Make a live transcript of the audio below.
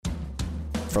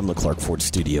From the Clark Ford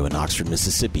Studio in Oxford,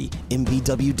 Mississippi,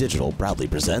 MBW Digital proudly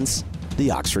presents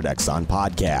the Oxford Exxon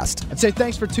Podcast. I'd say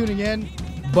thanks for tuning in,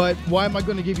 but why am I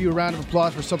going to give you a round of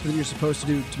applause for something that you're supposed to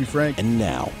do, to be frank? And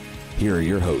now, here are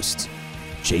your hosts,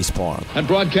 Chase Parham. And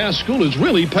broadcast school has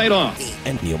really paid off.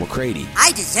 And Neal McCready.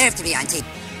 I deserve to be on TV.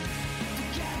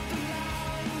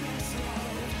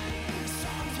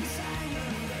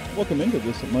 Welcome into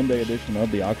this Monday edition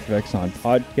of the Oxford Exxon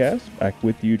Podcast. Back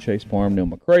with you, Chase Parham, Neal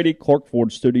McCready, Clark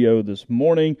Ford Studio this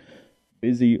morning.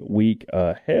 Busy week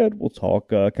ahead. We'll talk,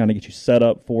 kind of get you set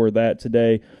up for that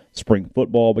today. Spring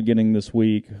football beginning this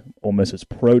week. Ole Miss's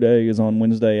Pro Day is on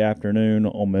Wednesday afternoon.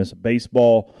 Ole Miss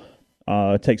baseball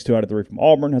takes 2 out of 3 from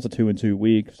Auburn. Has a 2-2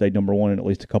 week. Stayed number one in at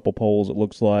least a couple polls. It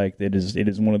looks like it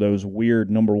is one of those weird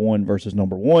number one versus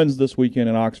number ones this weekend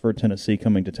in Oxford. Tennessee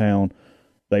coming to town.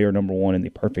 They are number one in the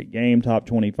perfect game, top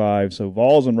 25. So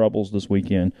Vols and Rebels this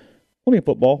weekend. Plenty of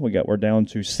football. We're down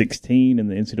to 16 in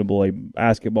the NCAA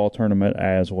basketball tournament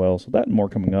as well. So that and more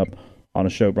coming up on a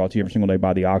show brought to you every single day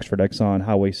by the Oxford Exxon,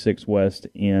 Highway 6 West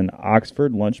in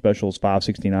Oxford. Lunch specials,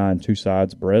 $5.69, 2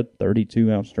 sides bread,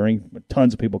 32-ounce drink.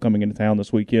 Tons of people coming into town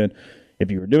this weekend.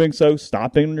 If you are doing so,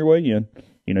 stop in on your way in.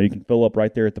 You know, you can fill up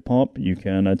right there at the pump. You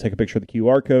can take a picture of the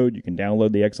QR code. You can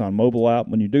download the Exxon mobile app.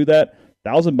 When you do that,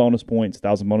 1,000 bonus points.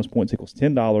 1,000 bonus points equals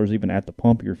 $10 even at the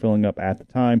pump you're filling up at the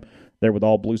time. They're with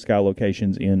all Blue Sky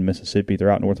locations in Mississippi.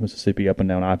 They're out North Mississippi, up and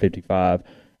down I-55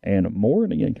 and more.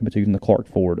 And again, coming to you from the Clark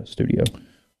Ford Studio.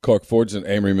 Clark Ford's in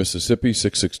Amory, Mississippi.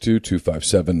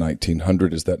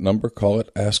 662-257-1900 is that number. Call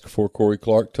it. Ask for Corey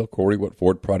Clark. Tell Corey what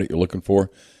Ford product you're looking for.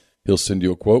 He'll send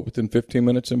you a quote within 15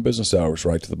 minutes in business hours,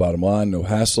 right to the bottom line. No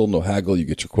hassle, no haggle. You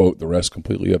get your quote. The rest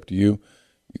completely up to you.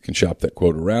 You can shop that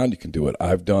quote around. You can do what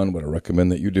I've done, what I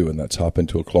recommend that you do, and that's hop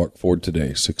into a Clark Ford today.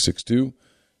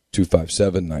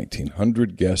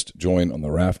 662-257-1900. Guest join on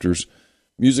the Rafters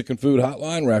Music and Food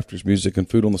Hotline. Rafters Music and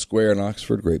Food on the Square in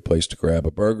Oxford. Great place to grab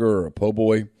a burger or a po'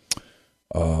 boy,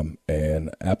 an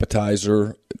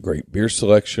appetizer, great beer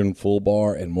selection, full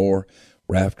bar, and more.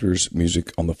 Rafters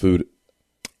Music on the Food.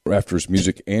 Rafters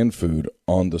Music and Food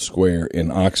on the Square in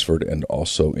Oxford and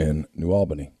also in New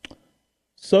Albany.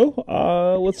 So,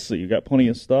 let's see. You got plenty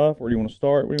of stuff. Where do you want to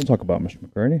start? What do you want to talk about, Mr.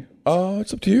 McCready?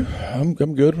 It's up to you. I'm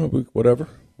good. Whatever.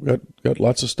 We got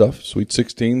lots of stuff. Sweet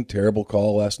 16, terrible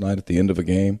call last night at the end of a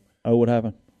game. Oh, what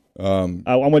happened?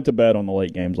 I went to bed on the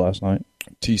late games last night.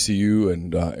 TCU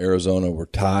and Arizona were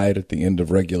tied at the end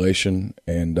of regulation,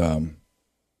 and there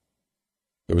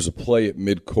was a play at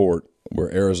midcourt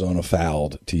where Arizona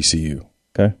fouled TCU.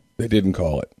 Okay. They didn't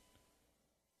call it.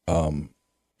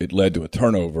 It led to a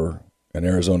turnover. And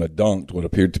Arizona dunked what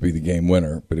appeared to be the game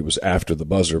winner, but it was after the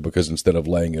buzzer because instead of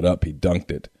laying it up, he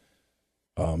dunked it.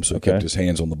 So he kept his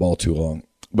hands on the ball too long.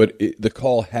 But the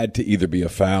call had to either be a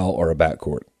foul or a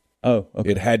backcourt. Oh, okay.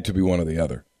 It had to be one or the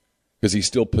other because he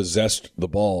still possessed the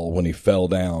ball when he fell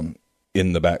down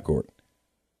in the backcourt.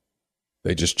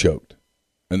 They just choked.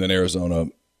 And then Arizona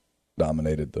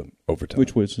dominated the overtime.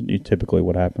 Which was typically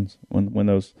what happens when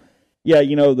those – yeah,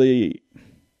 you know,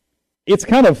 it's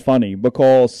kind of funny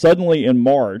because suddenly in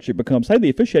March it becomes, hey, the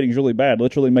officiating is really bad.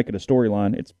 Let's really make it a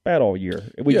storyline. It's bad all year.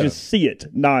 We just see it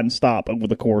nonstop over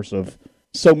the course of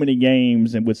so many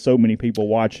games and with so many people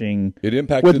watching. It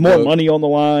impacted with more money on the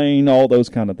line, all those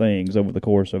kind of things over the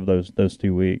course of those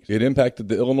 2 weeks. It impacted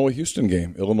the Illinois-Houston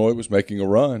game. Illinois was making a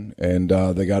run, and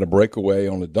they got a breakaway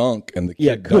on a dunk, and the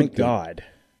kid dunked good God. It.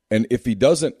 And if he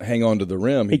doesn't hang on to the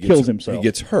rim, he kills himself. He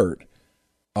gets hurt.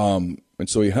 And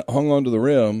so he hung onto the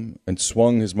rim and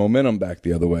swung his momentum back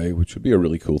the other way, which would be a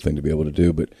really cool thing to be able to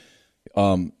do. But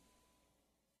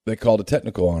they called a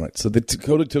technical on it. So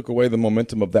Dakota took away the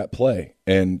momentum of that play.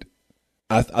 And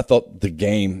I thought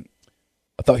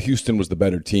Houston was the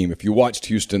better team. If you watched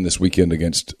Houston this weekend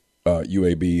against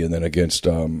UAB and then against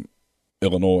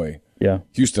Illinois,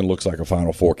 Houston looks like a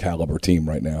Final Four caliber team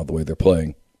right now, the way they're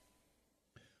playing.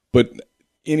 But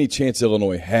any chance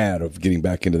Illinois had of getting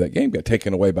back into that game got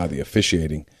taken away by the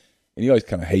officiating. And you always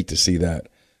kind of hate to see that.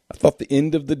 I thought the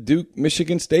end of the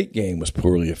Duke-Michigan State game was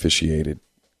poorly officiated.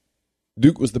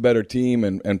 Duke was the better team,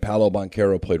 and Paolo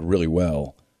Banchero played really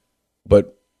well.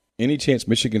 But any chance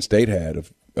Michigan State had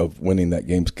of winning that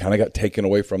game kind of got taken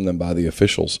away from them by the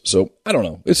officials. So, I don't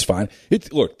know. It's fine.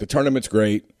 Look, the tournament's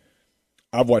great.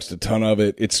 I've watched a ton of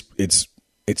it. It's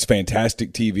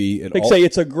fantastic TV.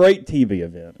 It's a great TV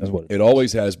event, is what it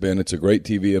always has been. It's a great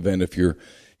TV event. If you're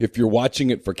watching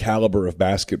it for caliber of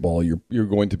basketball, you're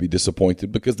going to be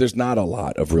disappointed because there's not a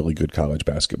lot of really good college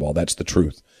basketball. That's the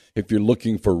truth. If you're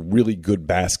looking for really good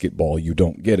basketball, you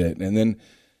don't get it. And then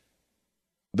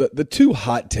the two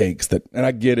hot takes and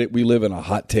I get it, we live in a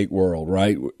hot take world,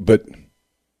 right? But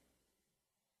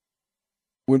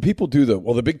when people do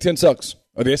the Big Ten sucks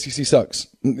or the SEC sucks,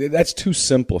 that's too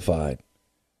simplified.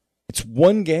 It's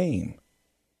one game.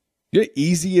 You know how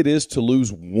easy it is to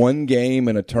lose one game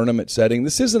in a tournament setting?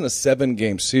 This isn't a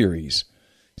 7-game series.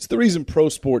 It's the reason pro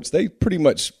sports, they pretty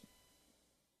much,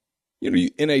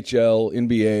 NHL,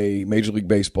 NBA, Major League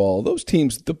Baseball, those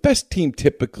teams, the best team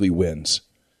typically wins.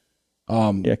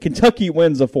 Kentucky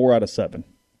wins a 4 out of 7.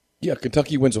 Yeah,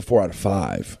 Kentucky wins a 4 out of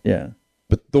 5. Yeah.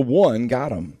 But the one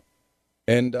got them.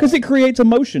 Because it creates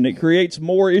emotion. It creates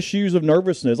more issues of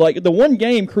nervousness. Like, the one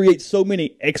game creates so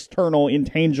many external,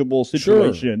 intangible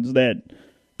situations that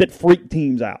freak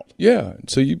teams out. Yeah,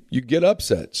 so you get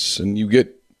upsets, and you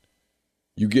get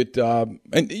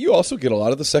and you also get a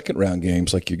lot of the second round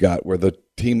games like you got where the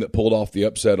team that pulled off the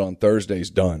upset on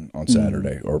Thursday's done on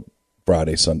Saturday or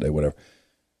Friday, Sunday, whatever.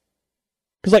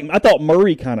 Because I thought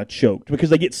Murray kind of choked because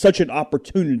they get such an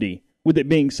opportunity with it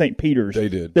being St. Peter's. They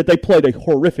did. That they played a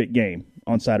horrific game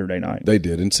on Saturday night. They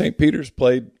did, and St. Peter's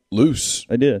played loose.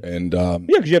 They did, and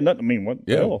because you have nothing. I mean, what?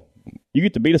 Yeah, hell? You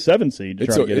get to beat a 7 seed.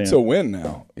 It's a win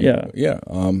now. Yeah.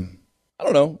 I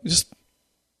don't know.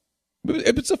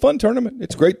 It's a fun tournament.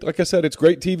 It's great. Like I said, it's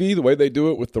great TV. The way they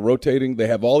do it with the rotating, they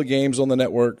have all the games on the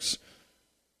networks,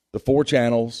 the 4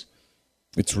 channels.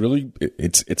 It's really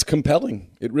it's compelling.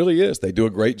 It really is. They do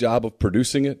a great job of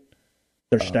producing it.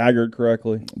 They're staggered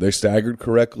correctly. They're staggered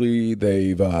correctly.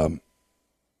 They've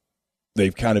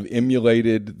kind of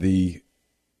emulated the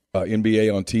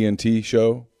NBA on TNT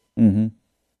show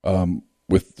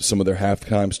with some of their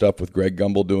halftime stuff with Greg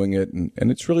Gumbel doing it, and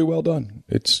it's really well done.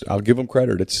 I'll give them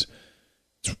credit. It's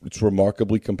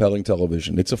remarkably compelling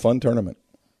television. It's a fun tournament.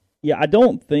 Yeah, I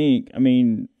don't think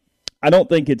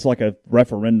it's like a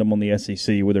referendum on the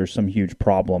SEC where there's some huge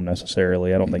problem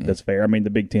necessarily. I don't think that's fair. I mean, the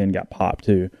Big Ten got popped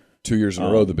too. 2 years in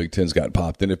a row, the Big Ten's got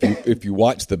popped. And if you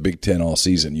watch the Big Ten all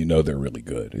season, you know they're really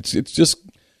good. It's just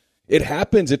it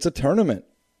happens. It's a tournament.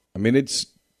 I mean, the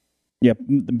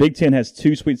Big Ten has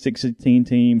 2 Sweet 16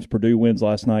 teams. Purdue wins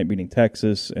last night, beating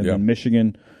Texas, and then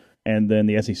Michigan, and then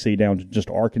the SEC down to just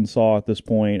Arkansas at this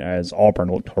point, as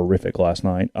Auburn looked horrific last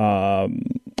night.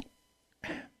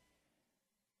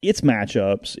 It's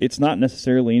matchups. It's not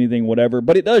necessarily anything whatever,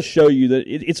 but it does show you that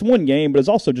it's one game, but it's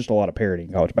also just a lot of parity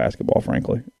in college basketball,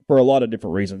 frankly, for a lot of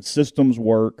different reasons. Systems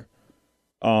work.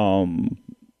 Frankly,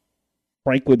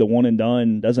 the one and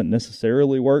done doesn't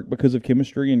necessarily work because of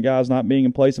chemistry and guys not being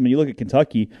in place. I mean, you look at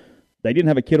Kentucky, they didn't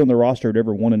have a kid on their roster who'd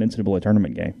ever won an NCAA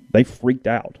tournament game. They freaked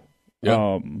out.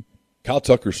 Yeah. Kyle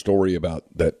Tucker's story about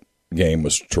that game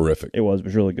was terrific. It was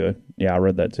really good. Yeah, I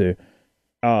read that too.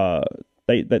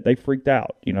 They freaked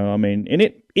out, I mean, and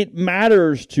it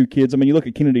matters to kids. I mean, you look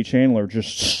at Kennedy Chandler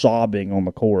just sobbing on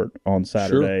the court on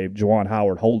Saturday, Juwan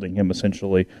Howard holding him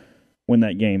essentially when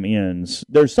that game ends.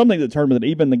 There's something to the tournament that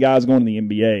even the guys going to the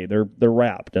NBA, they're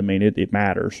wrapped. I mean, it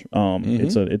matters.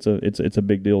 It's a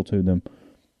big deal to them.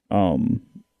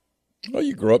 Well,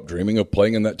 you grow up dreaming of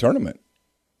playing in that tournament,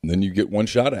 and then you get one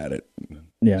shot at it.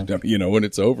 Yeah. When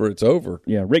it's over, it's over.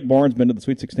 Yeah, Rick Barnes been to the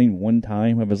Sweet 16 one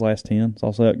time of his last 10. It's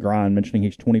also that Grind mentioning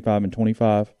he's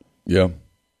 25-25. Yeah.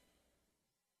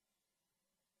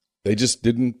 They just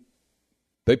didn't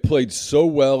 – they played so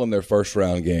well in their first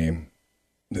round game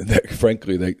that,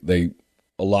 frankly, they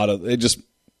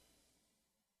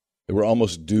were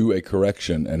almost due a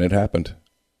correction, and it happened.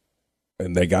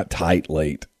 And they got tight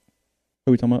late. Who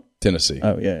are we talking about? Tennessee.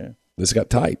 Oh, yeah. This got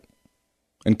tight.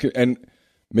 And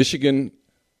Michigan –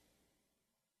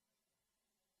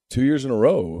 2 years in a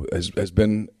row has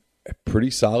been a pretty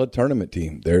solid tournament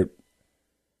team. They're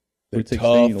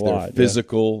tough, they're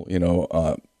physical.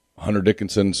 Hunter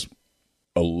Dickinson's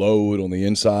a load on the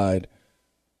inside.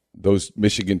 Those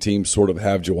Michigan teams sort of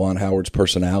have Juwan Howard's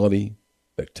personality.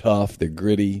 They're tough, they're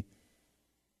gritty.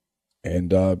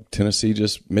 And Tennessee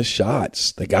just missed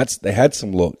shots. They had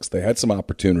some looks, they had some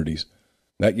opportunities.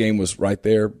 That game was right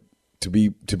there to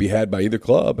be had by either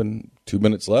club, and 2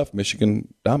 minutes left,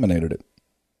 Michigan dominated it.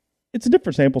 It's a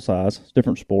different sample size. It's a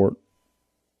different sport.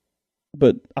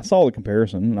 But I saw the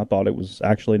comparison, and I thought it was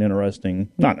actually an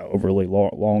interesting, not an overly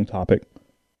long topic.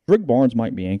 Rick Barnes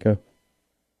might be Anko.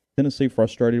 Tennessee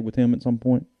frustrated with him at some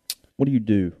point. What do you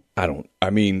do? I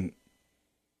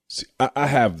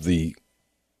have the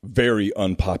very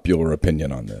unpopular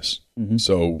opinion on this. Mm-hmm.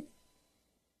 So,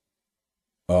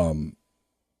 I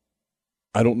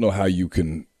don't know how you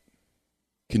can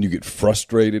you get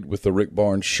frustrated with the Rick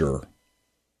Barnes? Sure.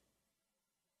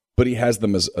 But he has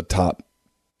them as a top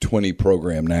 20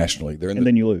 program nationally.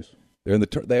 Then you lose. They're in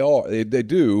they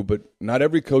do, but not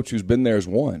every coach who's been there has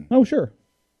won. Oh, sure.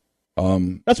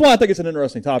 That's why I think it's an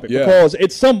interesting topic. Yeah. Because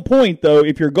at some point, though,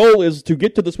 if your goal is to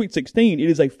get to the Sweet 16, it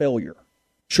is a failure.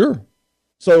 Sure.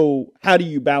 So how do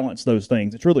you balance those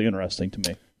things? It's really interesting to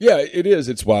me. Yeah, it is.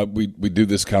 It's why we do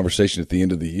this conversation at the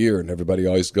end of the year, and everybody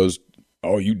always goes,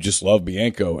 "Oh, you just love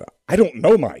Bianco." I don't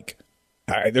know Mike.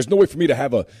 There's no way for me to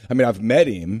have I've met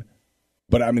him,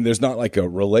 but there's not like a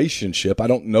relationship. I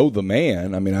don't know the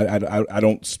man. I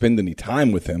don't spend any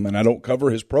time with him, and I don't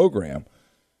cover his program.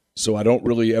 So I don't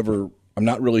really I'm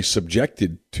not really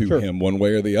subjected to him one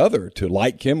way or the other, to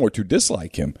like him or to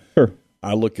dislike him. Sure.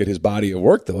 I look at his body of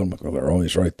work, though, and I'm like, well, they're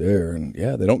always right there. And,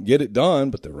 yeah, they don't get it done,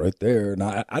 but they're right there. And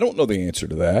I don't know the answer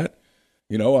to that.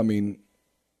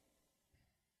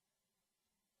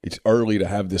 It's early to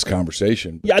have this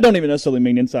conversation. Yeah, I don't even necessarily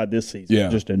mean inside this season,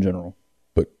 just in general.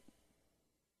 But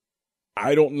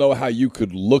I don't know how you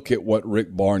could look at what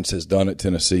Rick Barnes has done at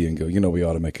Tennessee and go, we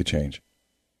ought to make a change.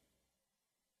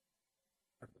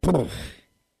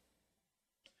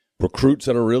 Recruits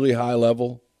at a really high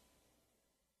level.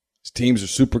 His teams are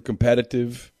super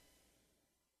competitive.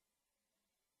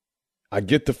 I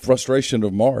get the frustration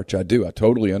of March. I do. I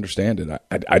totally understand it.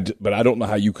 But I don't know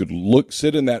how you could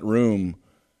sit in that room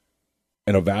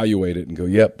and evaluate it and go,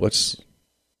 yep, let's.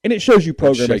 And it shows you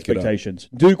program expectations.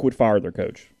 Duke would fire their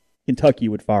coach. Kentucky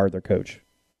would fire their coach.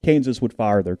 Kansas would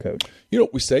fire their coach.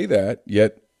 We say that,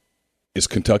 yet is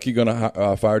Kentucky going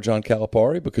to fire John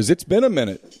Calipari? Because it's been a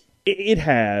minute. It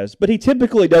has, but he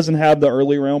typically doesn't have the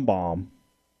early round bomb.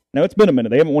 Now, it's been a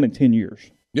minute. They haven't won in 10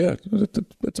 years. Yeah,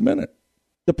 it's a minute.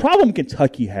 The problem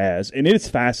Kentucky has, and it's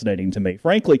fascinating to me,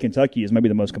 frankly, Kentucky is maybe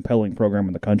the most compelling program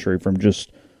in the country from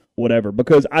just whatever,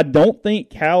 because I don't think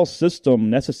Cal's system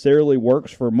necessarily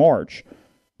works for March.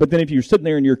 But then if you're sitting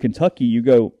there and you're Kentucky, you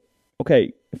go,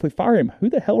 okay, if we fire him, who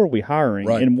the hell are we hiring?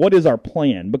 Right. And what is our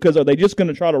plan? Because are they just going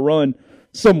to try to run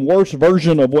some worse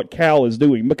version of what Cal is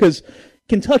doing? Because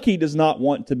Kentucky does not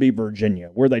want to be Virginia,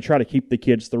 where they try to keep the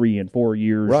kids 3 and 4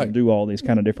 years and do all these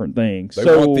kind of different things. They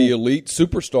want the elite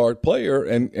superstar player,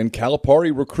 and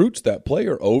Calipari recruits that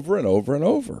player over and over and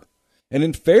over. And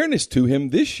in fairness to him,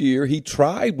 this year he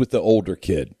tried with the older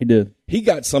kid. He did. He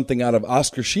got something out of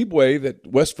Oscar Tshiebwe that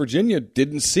West Virginia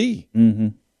didn't see. Mm-hmm.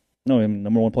 No, him,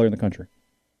 number one player in the country.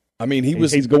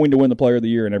 He's going to win the Player of the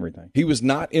Year and everything. He was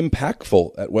not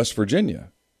impactful at West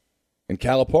Virginia. And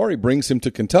Calipari brings him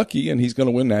to Kentucky, and he's going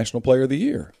to win National Player of the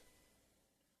Year.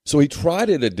 So he tried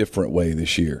it a different way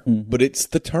this year, but it's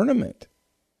the tournament.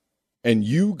 And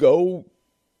you go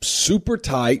super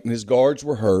tight, and his guards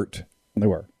were hurt. They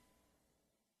were.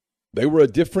 They were a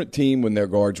different team when their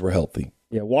guards were healthy.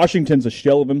 Yeah, Washington's a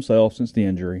shell of himself since the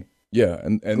injury. Yeah.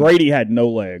 And Grady had no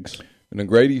legs. And then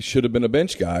Grady should have been a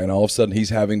bench guy, and all of a sudden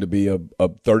he's having to be a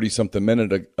 30-something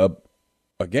minute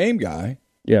a game guy.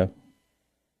 Yeah.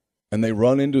 And they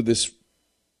run into this.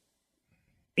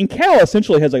 And Cal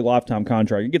essentially has a lifetime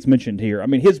contract. It gets mentioned here.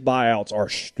 His buyouts are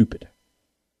stupid.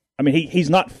 He's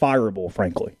not fireable,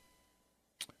 frankly.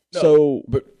 No,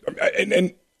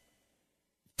 and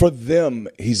for them,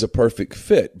 he's a perfect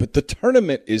fit. But the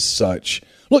tournament is such.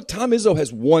 Look, Tom Izzo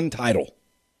has one title.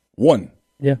 One.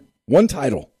 Yeah. One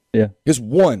title. Yeah. He has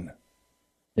one.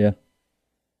 Yeah.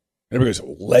 Everybody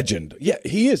goes, legend. Yeah,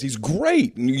 he is. He's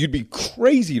great. And you'd be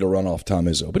crazy to run off Tom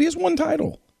Izzo. But he has one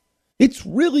title. It's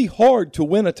really hard to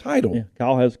win a title. Yeah,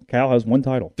 Cal has one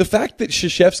title. The fact that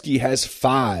Krzyzewski has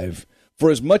 5,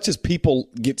 for as much as people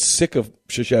get sick of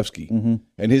Krzyzewski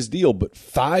and his deal, but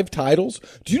 5 titles?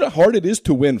 Do you know how hard it is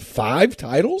to win 5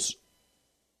 titles?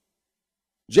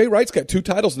 Jay Wright's got 2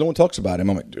 titles. No one talks about him.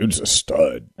 I'm like, dude's a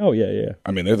stud. Oh, yeah.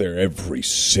 They're there every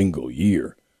single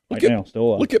year.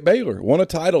 Look at Baylor. Won a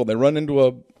title. They run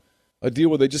into a deal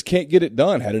where they just can't get it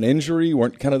done. Had an injury.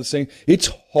 Weren't kind of the same. It's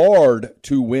hard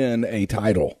to win a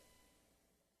title.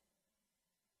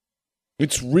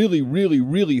 It's really, really,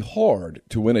 really hard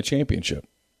to win a championship.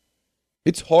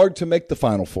 It's hard to make the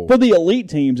Final Four. For the elite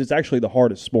teams, it's actually the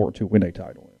hardest sport to win a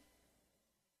title.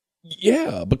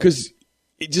 Yeah, because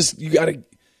it just you got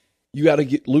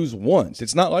to lose once.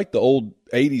 It's not like the old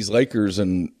 80s Lakers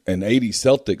and 80s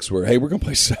Celtics where, hey, we're going to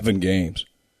play 7 games.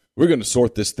 We're going to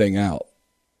sort this thing out.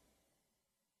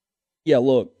 Yeah,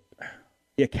 look.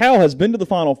 Yeah, Cal has been to the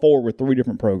Final Four with 3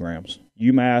 different programs.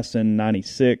 UMass in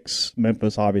 96,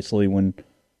 Memphis, obviously, when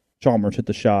Chalmers hit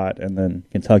the shot, and then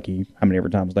Kentucky, how many ever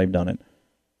times they've done it.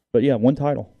 But, yeah, 1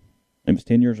 title. It was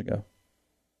 10 years ago.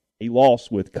 He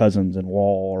lost with Cousins and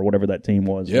Wall or whatever that team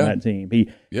was. Yeah. On that team.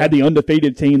 He had the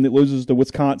undefeated team that loses to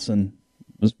Wisconsin.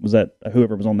 Was that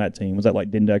whoever was on that team? Was that like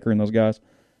Dendecker and those guys?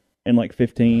 And like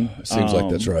 15? Seems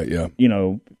like that's right, yeah.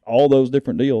 All those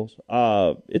different deals.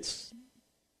 It's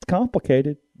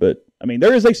complicated, but,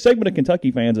 there is a segment of Kentucky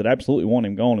fans that absolutely want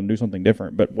him gone and do something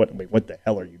different, but what the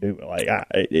hell are you doing?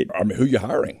 Who are you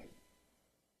hiring?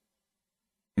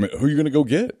 Who are you going to go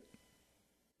get?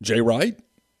 Jay Wright.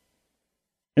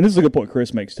 And this is a good point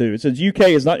Chris makes, too. It says UK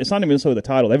it's not even necessarily the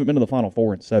title. They haven't been to the Final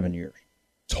Four in 7 years.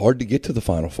 It's hard to get to the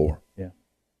Final Four. Yeah.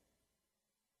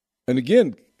 And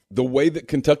again, the way that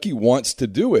Kentucky wants to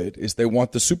do it is they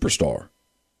want the superstar.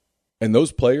 And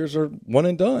those players are one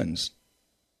and dones.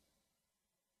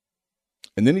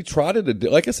 And then he tried it.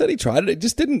 Like I said, he tried it. It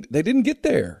just didn't. They didn't get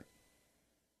there.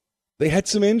 They had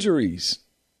some injuries.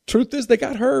 Truth is, they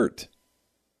got hurt.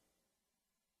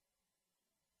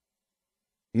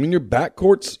 I mean, your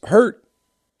backcourt's hurt,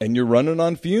 and you're running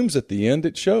on fumes at the end.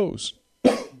 It shows.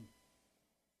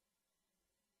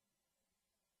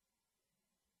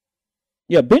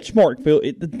 Yeah, benchmark.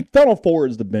 The Final Four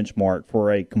is the benchmark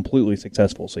for a completely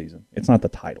successful season. It's not the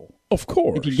title. Of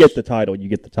course. If you get the title, you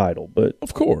get the title. But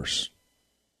of course.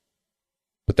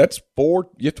 But that's 4.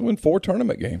 You have to win 4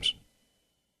 tournament games.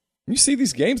 You see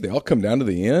these games, they all come down to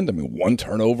the end. I mean, one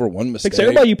turnover, one mistake.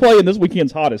 Everybody you play in this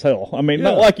weekend's hot as hell. I mean,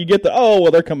 not like you get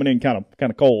they're coming in kind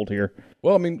of cold here.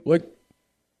 Well, I mean, like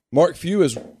Mark Few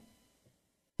has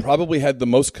probably had the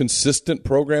most consistent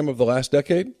program of the last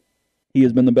decade. He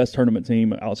has been the best tournament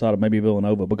team outside of maybe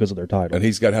Villanova because of their title. And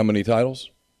he's got how many titles?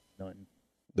 None.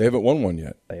 They haven't won one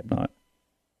yet. They have not.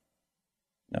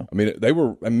 No. I mean,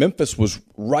 Memphis was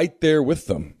right there with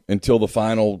them until the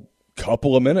final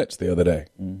couple of minutes the other day.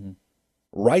 Mm-hmm.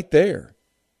 Right there.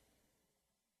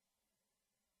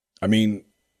 I mean,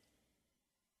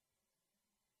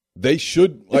 they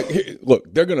should,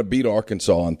 look, they're going to beat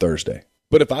Arkansas on Thursday.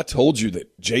 But if I told you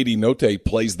that J.D. Notae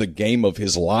plays the game of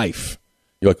his life,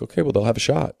 you're like, okay, well, they'll have a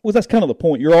shot. Well, that's kind of the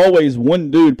point. You're always one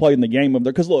dude playing the game of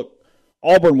their, because look,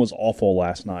 Auburn was awful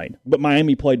last night, but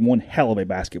Miami played one hell of a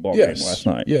basketball game last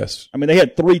night. Yes. I mean, they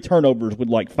had 3 turnovers with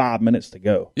 5 minutes to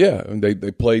go. Yeah, and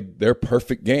they played their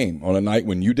perfect game on a night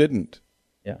when you didn't.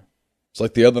 Yeah. It's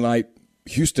like the other night,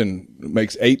 Houston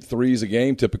makes 8 threes a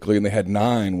game typically, and they had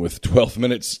 9 with 12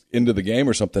 minutes into the game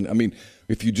or something. I mean,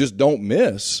 if you just don't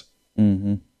miss,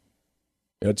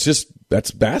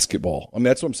 that's basketball. I mean,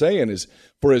 that's what I'm saying is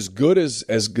for as good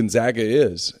as Gonzaga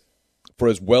is, for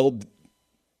as well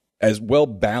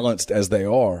balanced as they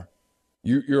are,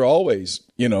 you're always,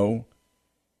 Notae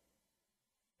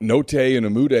and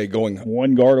Amude going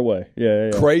one guard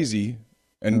away, crazy,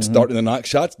 and starting to knock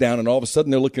shots down, and all of a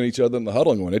sudden they're looking at each other in the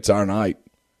huddle and going, "It's our night."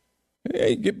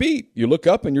 Hey, you get beat. You look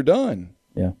up and you're done.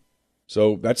 Yeah.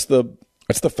 So that's the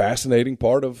fascinating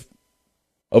part of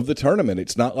the tournament.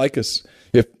 It's not like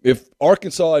if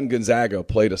Arkansas and Gonzaga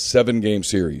played a 7-game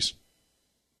series,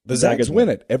 the Zags win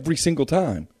it every single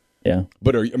time. Yeah.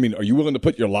 But are you willing to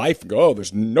put your life and go, oh,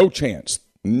 there's no chance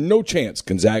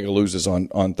Gonzaga loses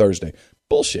on Thursday?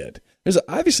 Bullshit. There's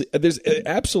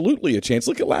absolutely a chance.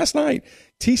 Look at last night.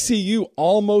 TCU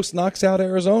almost knocks out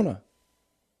Arizona.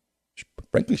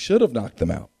 Frankly, should have knocked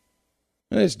them out.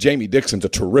 And Jamie Dixon's a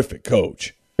terrific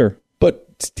coach. Sure.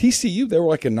 But TCU, they were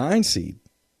like a 9 seed.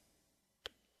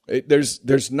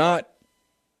 There's not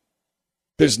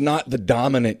the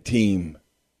dominant team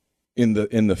in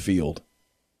the field.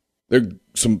 There's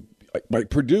some like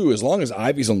Purdue, as long as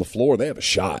Ivy's on the floor, they have a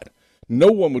shot. No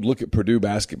one would look at Purdue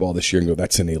basketball this year and go,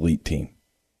 that's an elite team.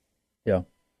 Yeah.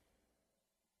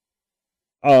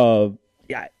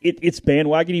 It's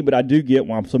bandwagony, but I do get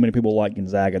why so many people like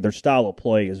Gonzaga. Their style of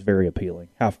play is very appealing.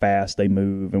 How fast they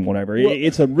move and whatever.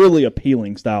 It's a really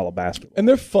appealing style of basketball. And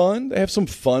they're fun. They have some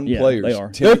fun players. They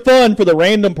are. They're fun for the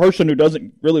random person who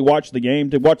doesn't really watch the game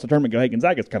to watch the tournament and go, hey,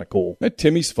 Gonzaga's kind of cool.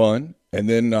 Timmy's fun. And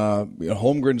then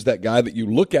Holmgren's that guy that you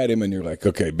look at him and you're like,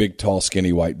 okay, big, tall,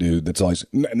 skinny, white dude. That's all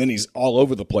and then he's all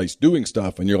over the place doing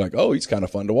stuff, and you're like, oh, he's kind of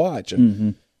fun to watch.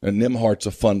 And Nimhart's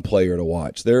a fun player to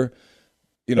watch. They're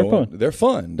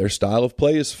fun. Their style of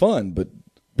play is fun, but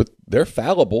they're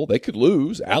fallible. They could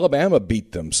lose. Alabama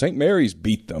beat them. St. Mary's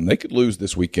beat them. They could lose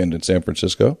this weekend in San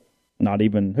Francisco. Not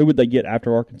even. Who would they get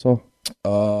after Arkansas?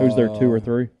 Who's their 2 or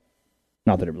 3?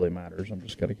 Not that it really matters. I'm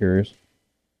just kind of curious.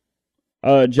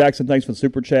 Jackson, thanks for the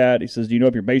super chat. He says, do you know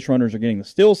if your base runners are getting the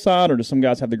steal sign, or do some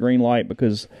guys have the green light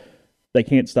because they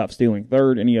can't stop stealing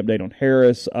third? Any update on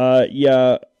Harris?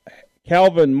 Yeah,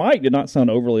 Calvin, Mike did not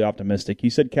sound overly optimistic. He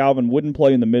said Calvin wouldn't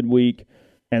play in the midweek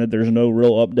and that there's no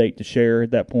real update to share at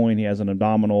that point. He has an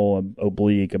abdominal,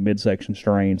 oblique, a midsection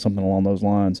strain, something along those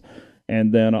lines.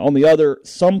 And then on the other,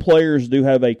 some players do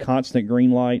have a constant green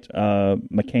light.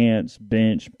 McCants,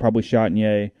 Bench, probably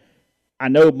Chatinier. I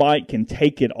know Mike can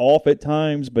take it off at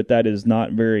times, but that is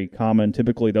not very common.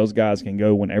 Typically, those guys can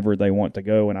go whenever they want to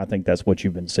go, and I think that's what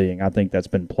you've been seeing. I think that's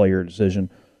been player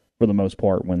decision for the most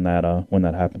part when that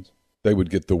happens. They would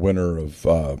get the winner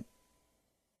of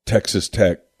Texas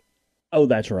Tech. Oh,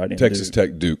 that's right. Texas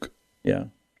Tech Duke. Yeah.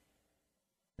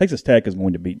 Texas Tech is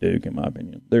going to beat Duke, in my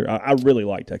opinion. I really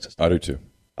like Texas Tech. I do too.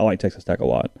 I like Texas Tech a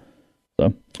lot.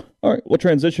 So, all right, we'll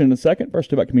transition in a second.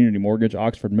 First, about Community Mortgage,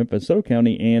 Oxford, Memphis, Soto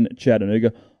County, and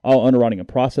Chattanooga. All underwriting and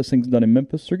processing is done in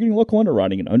Memphis. So you're getting local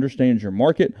underwriting and understands your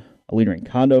market. A leader in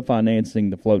condo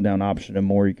financing, the float down option, and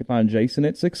more. You can find Jason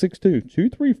at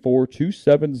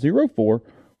 662-234-2704 or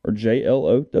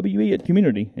JLOWE at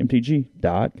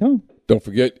communitymtg.com. Don't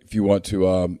forget, if you want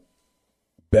to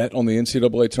bet on the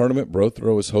NCAA Tournament,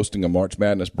 Brothrow is hosting a March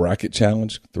Madness Bracket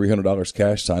Challenge. $300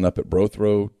 cash. Sign up at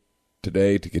Brothrow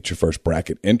today to get your first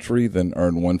bracket entry, then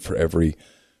earn one for every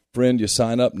friend you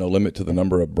sign up. No limit to the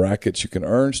number of brackets you can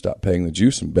earn. Stop paying the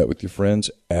juice and bet with your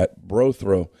friends at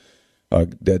Brothrow.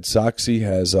 Dead Soxy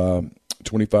has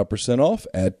 25% off.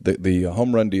 The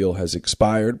home run deal has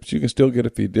expired, but you can still get,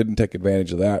 if you didn't take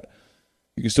advantage of that,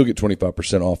 you can still get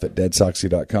 25% off at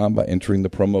deadsoxy.com by entering the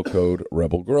promo code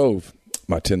Rebel Grove.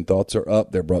 My 10 thoughts are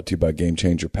up. They're brought to you by Game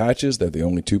Changer Patches. They're the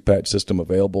only 2-patch system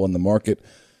available in the market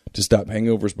to stop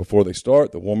hangovers before they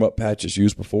start. The warm-up patch is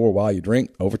used before while you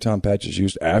drink. Overtime patch is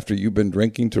used after you've been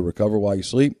drinking to recover while you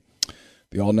sleep.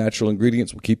 The all-natural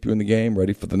ingredients will keep you in the game,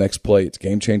 ready for the next play. It's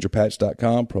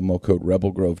GameChangerPatch.com, promo code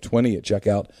RebelGrove20 at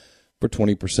checkout for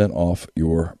 20% off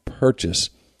your purchase.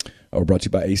 We're brought to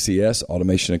you by ACS,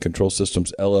 Automation and Control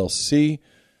Systems, LLC.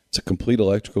 It's a complete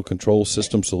electrical control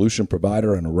system solution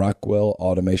provider and a Rockwell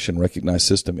Automation Recognized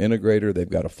System Integrator. They've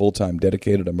got a full-time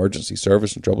dedicated emergency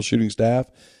service and troubleshooting staff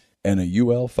and a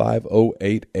UL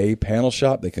 508A panel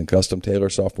shop. They can custom tailor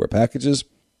software packages,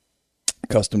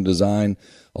 custom design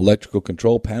electrical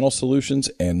control panel solutions,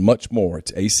 and much more.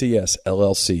 It's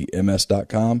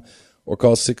ACSLLCMS.com or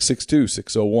call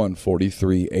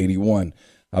 662-601-4381.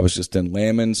 I was just in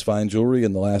Lammons Fine Jewelry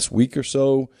in the last week or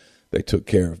so. They took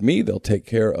care of me. They'll take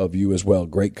care of you as well.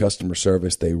 Great customer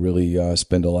service. They really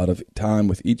spend a lot of time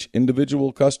with each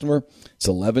individual customer. It's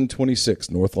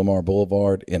 1126 North Lamar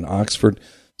Boulevard in Oxford,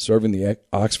 serving the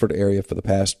Oxford area for the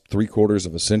past 3/4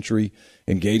 of a century.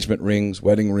 Engagement rings,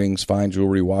 wedding rings, fine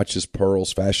jewelry, watches,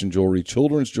 pearls, fashion jewelry,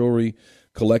 children's jewelry,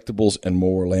 collectibles, and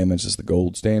more. Lammons is the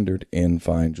gold standard in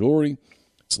fine jewelry.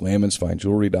 It's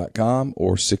lammonsfinejewelry.com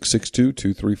or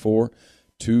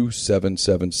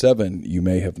 662-234-2777. You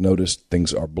may have noticed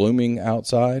things are blooming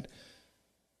outside.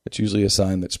 That's usually a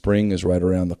sign that spring is right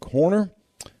around the corner.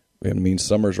 It means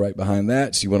summer's right behind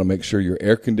that, so you want to make sure your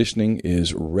air conditioning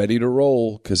is ready to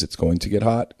roll because it's going to get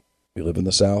hot. We live in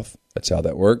the South. That's how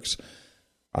that works.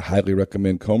 I highly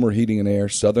recommend Comer Heating and Air,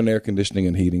 Southern Air Conditioning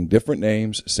and Heating. Different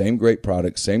names, same great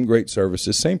products, same great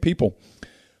services, same people.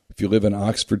 If you live in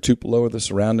Oxford, Tupelo, or the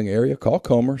surrounding area, call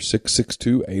Comer,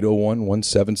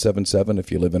 662-801-1777.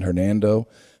 If you live in Hernando,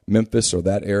 Memphis, or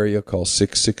that area, call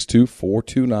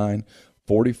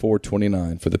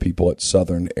 662-429-4429 for the people at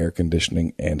Southern Air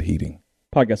Conditioning and Heating.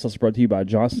 Podcast also brought to you by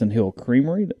Johnston Hill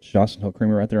Creamery. That's Johnston Hill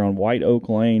Creamery right there on White Oak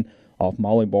Lane off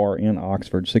Molly Bar in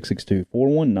Oxford,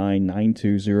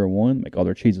 662-419-9201. Make all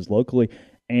their cheeses locally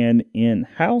and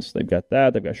in-house. They've got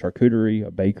that. They've got charcuterie,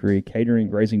 a bakery, catering,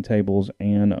 grazing tables,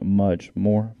 and much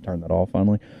more. Turn that off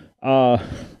finally.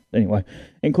 Anyway,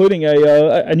 including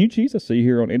a new cheese I see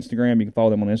here on Instagram. You can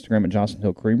follow them on Instagram at Johnston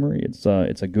Hill Creamery. It's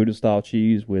a Gouda-style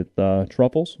cheese with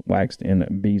truffles waxed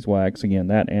in beeswax. Again,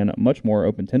 that and much more.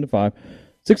 Open 10 to 5.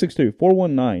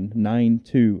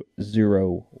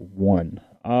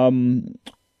 662-419-9201.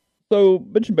 So,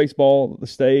 mentioned baseball, they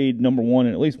stayed number one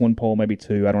in at least one poll, maybe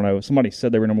two. I don't know. Somebody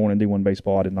said they were number one in D1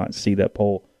 baseball. I did not see that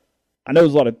poll. I know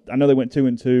they went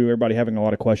 2-2. Everybody having a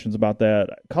lot of questions about that.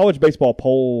 College baseball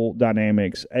poll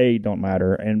dynamics, A, don't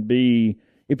matter, and B,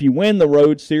 if you win the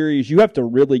road series, you have to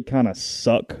really kind of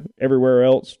suck everywhere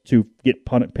else to get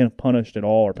punished at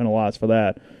all or penalized for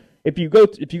that. If you go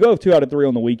 2 out of 3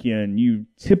 on the weekend, you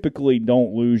typically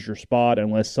don't lose your spot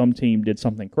unless some team did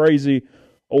something crazy,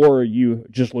 or you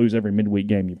just lose every midweek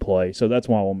game you play. So that's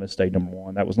why Ole Miss stayed number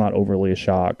one. That was not overly a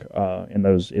shock in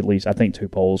those, at least, I think, 2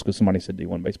 polls, because somebody said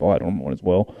D1 baseball had number one as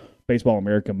well. Baseball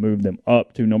America moved them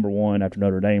up to number one after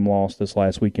Notre Dame lost this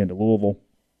last weekend to Louisville.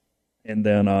 And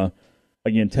then,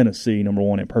 again, Tennessee, number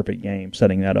one in perfect game,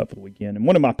 setting that up for the weekend. And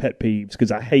one of my pet peeves,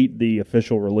 because I hate the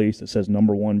official release that says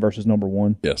number one versus number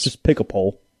one. Yes. Just pick a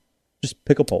poll. Just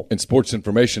pick a poll. And sports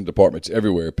information departments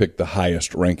everywhere pick the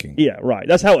highest ranking. Yeah, right.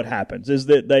 That's how it happens, is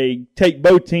that they take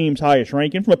both teams' highest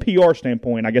ranking. From a PR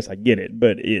standpoint, I guess I get it,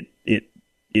 but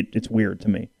it's weird to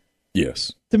me.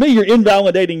 Yes. To me, you're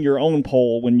invalidating your own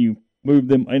poll when you move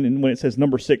them, and when it says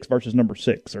number 6 versus number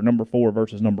 6, or number 4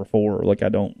 versus number 4. Like, I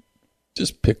don't.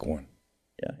 Just pick one.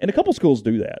 Yeah, and a couple schools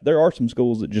do that. There are some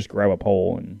schools that just grab a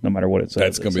poll, and no matter what it says,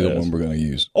 that's going to be the one we're going to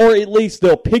use. Or at least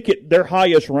they'll pick it their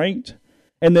highest ranked,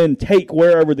 and then take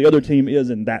wherever the other team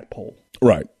is in that poll.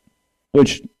 Right.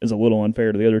 Which is a little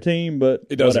unfair to the other team, but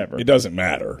whatever. It doesn't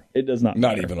matter. It does not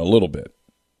Not matter. even a little bit.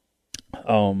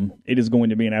 It is going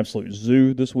to be an absolute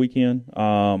zoo this weekend.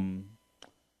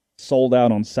 Sold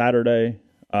out on Saturday.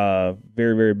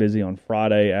 Very, very busy on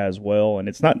Friday as well. And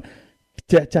it's not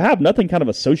to have nothing kind of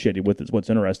associated with it's what's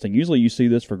interesting. Usually you see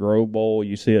this for Grove Bowl,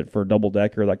 you see it for Double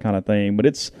Decker, that kind of thing. But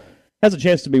it's has a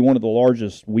chance to be one of the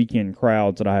largest weekend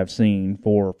crowds that I have seen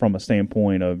from a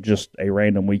standpoint of just a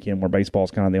random weekend where baseball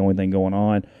is kind of the only thing going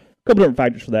on. A couple different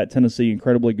factors for that. Tennessee,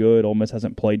 incredibly good. Ole Miss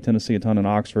hasn't played Tennessee a ton in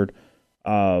Oxford.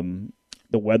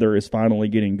 The weather is finally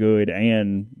getting good,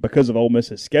 and because of Ole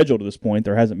Miss's schedule to this point,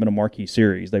 there hasn't been a marquee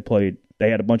series. They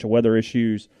had a bunch of weather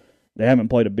issues. They haven't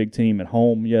played a big team at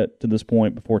home yet to this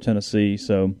point before Tennessee.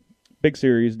 So, big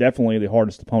series, definitely the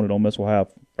hardest opponent Ole Miss will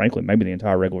have, frankly, maybe the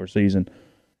entire regular season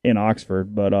in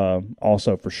Oxford, but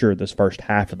also for sure this first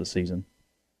half of the season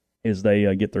as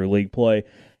they get through league play.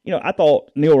 I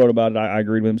thought Neal wrote about it. I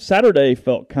agreed with him. Saturday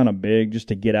felt kind of big just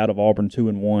to get out of Auburn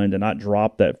 2-1, to not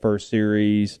drop that first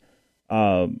series.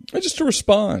 Just to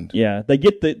respond. Yeah, they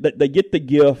get the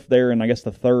gift there in, I guess,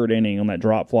 the third inning on that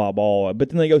drop fly ball, but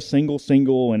then they go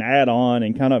single, and add on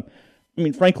and kind of,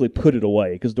 frankly, put it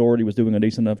away because Doherty was doing a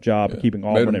decent enough job of keeping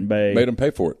Auburn at bay. Made them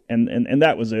pay for it. And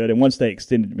that was it. And once they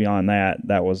extended beyond that,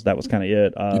 that was kind of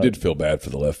it. You did feel bad for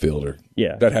the left fielder.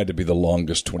 Yeah. That had to be the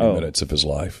longest 20 minutes of his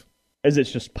life. As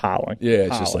it's just piling. Yeah,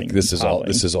 it's just like, this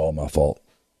is all my fault.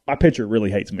 My pitcher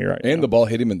really hates me right now. And the ball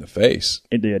hit him in the face.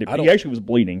 It did. He actually was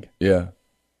bleeding. Yeah.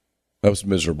 That was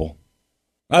miserable.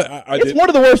 It's one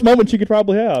of the worst moments you could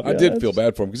probably have. I did feel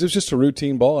bad for him because it was just a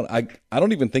routine ball, and I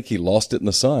don't even think he lost it in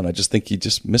the sun. I just think he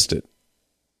just missed it.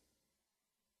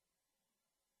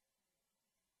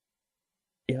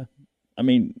 Yeah.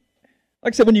 Like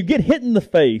I said, when you get hit in the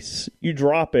face, you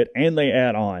drop it, and they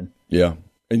add on. Yeah.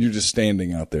 And you're just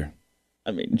standing out there.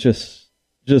 Just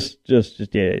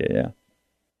yeah.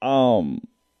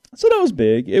 So that was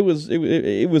big. It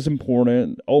was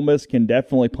important. Ole Miss can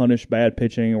definitely punish bad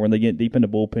pitching when they get deep into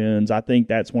bullpens. I think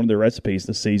that's one of their recipes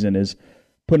this season is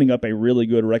putting up a really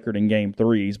good record in game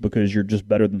threes because you're just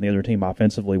better than the other team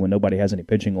offensively when nobody has any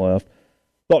pitching left.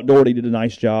 Thought Doherty did a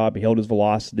nice job. He held his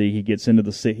velocity. He gets into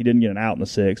the sixth. He didn't get an out in the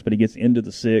sixth, but he gets into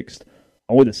the sixth.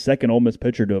 Only the second Ole Miss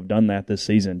pitcher to have done that this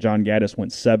season. John Gaddis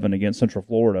went 7 against Central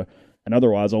Florida. And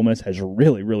otherwise, Ole Miss has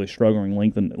really, really struggling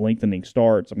lengthening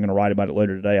starts. I'm going to write about it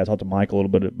later today. I talked to Mike a little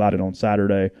bit about it on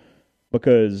Saturday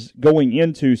because going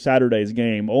into Saturday's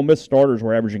game, Ole Miss starters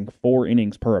were averaging 4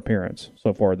 innings per appearance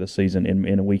so far this season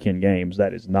in weekend games.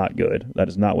 That is not good. That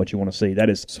is not what you want to see.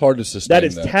 It's hard to sustain. That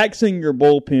is taxing your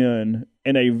bullpen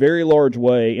in a very large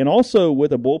way, and also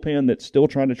with a bullpen that's still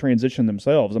trying to transition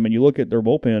themselves. You look at their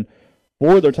bullpen.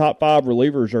 4 of their top 5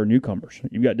 relievers are newcomers.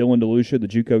 You've got Dylan DeLucia, the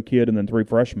JUCO kid, and then 3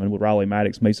 freshmen with Riley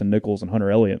Maddox, Mason Nichols, and Hunter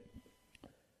Elliott.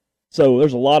 So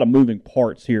there's a lot of moving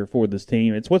parts here for this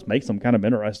team. It's what makes them kind of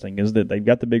interesting is that they've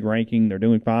got the big ranking. They're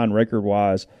doing fine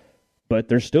record-wise, but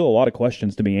there's still a lot of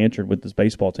questions to be answered with this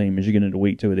baseball team as you get into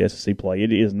week 2 of the SEC play.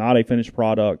 It is not a finished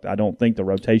product. I don't think the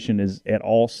rotation is at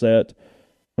all set.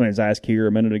 I was asked here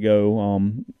a minute ago,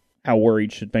 how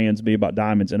worried should fans be about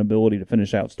Diamond's inability to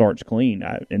finish out starts clean?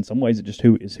 In some ways, it just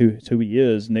who he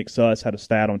is. Nick Suss had a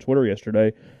stat on Twitter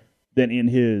yesterday that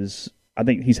I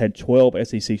think he's had 12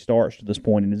 SEC starts to this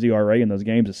point, and his ERA in those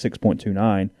games is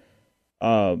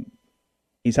 6.29.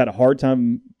 He's had a hard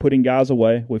time putting guys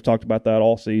away. We've talked about that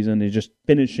all season. He's just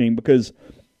finishing because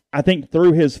I think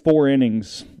through his 4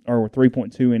 innings, or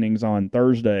 3.2 innings on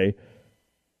Thursday,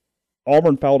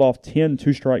 Auburn fouled off 10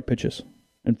 two-strike pitches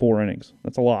in 4 innings.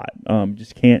 That's a lot.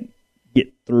 Just can't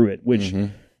get through it, which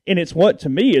and it's what, to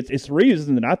me, it's the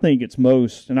reason that I think it's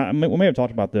most, and we may have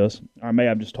talked about this, or I may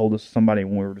have just told this to somebody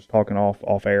when we were just talking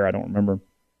off air, I don't remember.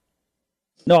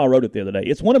 No, I wrote it the other day.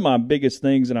 It's one of my biggest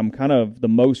things, and I'm kind of the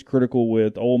most critical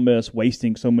with Ole Miss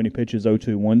wasting so many pitches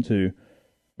 0-2, 1-2,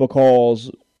 because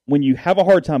when you have a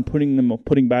hard time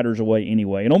putting batters away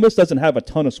anyway, and Ole Miss doesn't have a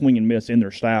ton of swing and miss in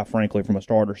their staff, frankly, from a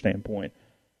starter standpoint.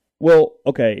 Well,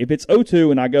 okay, if it's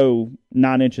 0-2 and I go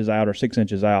 9 inches out or 6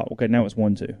 inches out, okay, now it's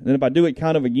 1-2. Then if I do it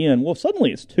kind of again, well,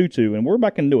 suddenly it's 2-2, and we're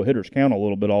back into a hitter's count a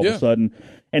little bit all of a sudden.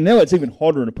 And now it's even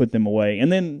harder to put them away.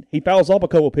 And then he fouls off a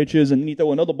couple pitches, and then you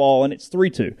throw another ball, and it's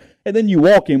 3-2. And then you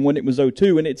walk him when it was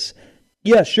 0-2, and it's,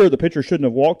 yeah, sure, the pitcher shouldn't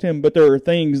have walked him, but there are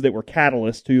things that were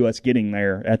catalysts to us getting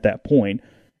there at that point.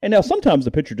 And now sometimes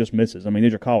the pitcher just misses.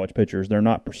 These are college pitchers. They're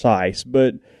not precise,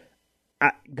 but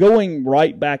going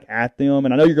right back at them,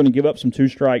 and I know you're going to give up some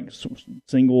 2-strike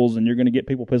singles and you're going to get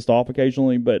people pissed off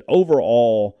occasionally, but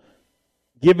overall,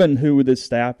 given who this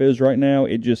staff is right now,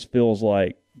 it just feels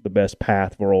like the best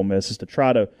path for Ole Miss is to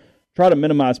try to try to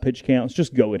minimize pitch counts.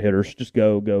 Just go at hitters. Just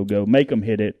go. Make them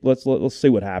hit it. Let's see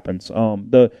what happens.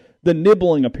 The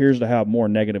nibbling appears to have more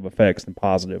negative effects than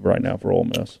positive right now for Ole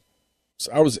Miss.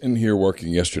 So I was in here working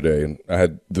yesterday, and I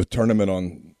had the tournament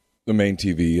on the main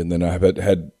TV, and then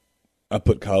I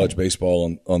put college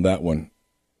baseball on that one.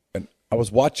 And I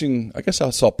was watching, I guess I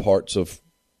saw parts of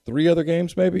 4 other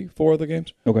games.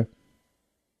 Okay.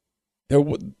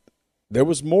 There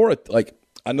was more, like,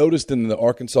 I noticed in the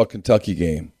Arkansas-Kentucky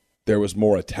game, there was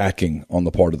more attacking on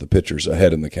the part of the pitchers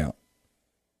ahead in the count.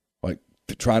 Like,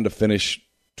 trying to finish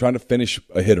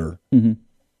a hitter.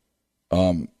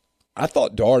 Mm-hmm. I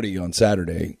thought Daugherty on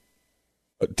Saturday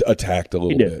attacked a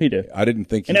little bit. He did. I didn't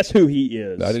think and that's who he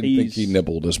is. I didn't think he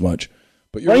nibbled as much.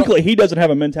 But frankly, he doesn't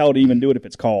have a mentality to even do it if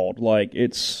it's called. Like,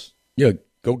 it's... Yeah,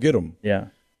 go get him. Yeah.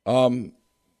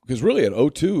 Because really at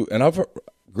 0-2, and I've heard,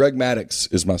 Greg Maddox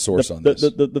is my source on this.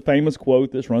 The famous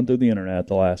quote that's run through the internet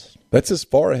That's as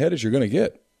far ahead as you're going to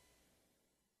get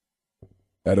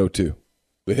at 0-2.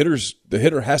 The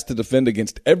hitter has to defend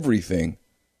against everything,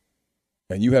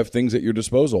 and you have things at your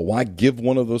disposal. Why give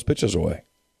one of those pitches away?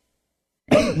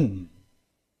 Yeah,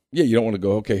 you don't want to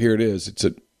go, okay, here it is. It's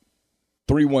a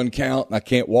 3-1 count, and I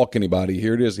can't walk anybody.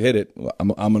 Here it is, hit it.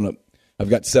 I've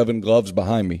got 7 gloves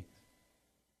behind me.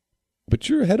 But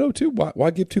you're ahead 0-2.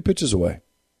 Why give 2 pitches away?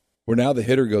 Where now the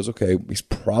hitter goes, okay, he's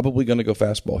probably going to go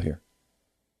fastball here.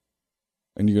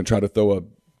 And you're going to try to throw a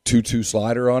 2-2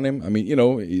 slider on him? I mean,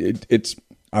 it's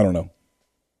I don't know.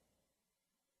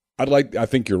 I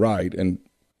think you're right. And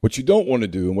what you don't want to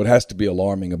do, and what has to be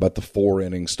alarming about the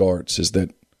 4-inning starts, is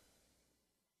that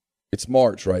it's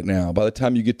March right now. By the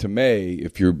time you get to May,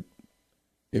 if you're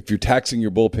taxing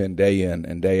your bullpen day in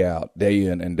and day out,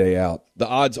 the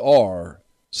odds are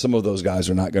some of those guys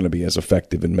are not going to be as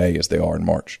effective in May as they are in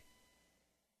March.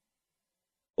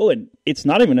 Well, it's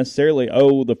not even necessarily,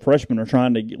 the freshmen are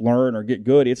trying to learn or get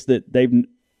good. It's that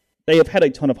they have had a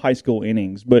ton of high school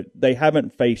innings, but they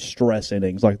haven't faced stress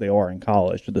innings like they are in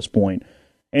college to this point.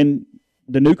 And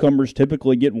the newcomers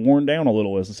typically get worn down a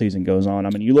little as the season goes on.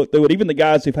 I mean, you look through it, even the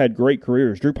guys who've had great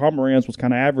careers. Drew Pomeranz was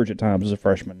kind of average at times as a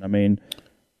freshman. I mean,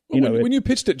 when you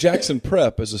pitched at Jackson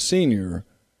Prep as a senior,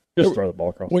 just throw the ball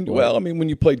across the plate. Well, I mean, when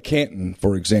you played Canton,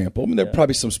 for example, there are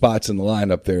probably some spots in the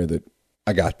lineup there that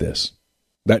I got this.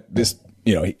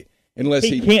 Unless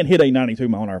he can't hit a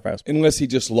 92-mile-an-hour fastball. Unless he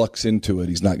just lucks into it,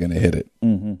 he's not going to hit it.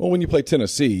 Mm-hmm. Well, when you play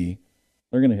Tennessee,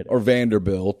 they're going to hit it. Or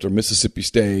Vanderbilt or Mississippi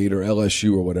State or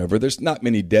LSU or whatever, there's not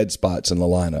many dead spots in the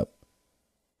lineup.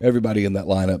 Everybody in that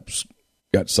lineup's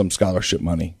got some scholarship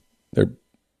money.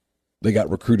 They got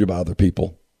recruited by other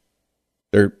people.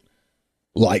 They're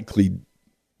likely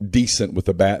decent with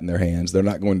a bat in their hands. They're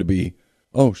not going to be,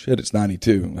 oh shit, it's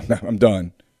 92. I'm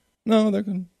done. No, they're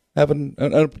going to have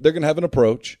an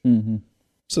approach. Mm-hmm.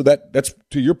 So that's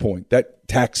to your point. That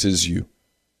taxes you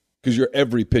because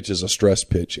every pitch is a stress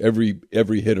pitch. Every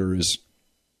hitter is.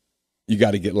 You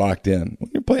got to get locked in.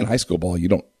 When you're playing high school ball, you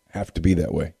don't have to be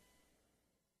that way.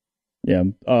 Yeah.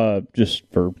 Just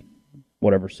for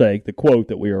whatever's sake, the quote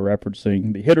that we were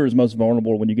referencing: the hitter is most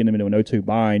vulnerable when you get him into an 0-2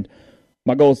 bind.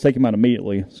 My goal is to take him out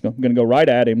immediately. I'm going to go right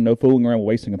at him, no fooling around with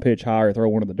wasting a pitch high or throw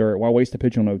one in the dirt. Why waste a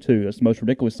pitch on 0-2? That's the most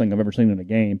ridiculous thing I've ever seen in a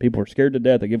game. People are scared to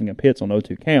death of giving up hits on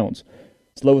 0-2 counts.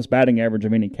 It's the lowest batting average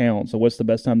of any count. So what's the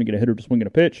best time to get a hitter to swing at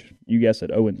a pitch? You guessed it,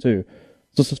 0-2. So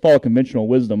let's just follow conventional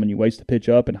wisdom when you waste a pitch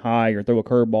up and high or throw a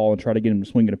curveball and try to get him to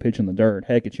swing at a pitch in the dirt.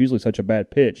 Heck, it's usually such a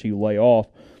bad pitch you lay off.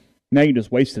 Now you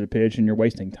just wasted a pitch and you're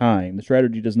wasting time. The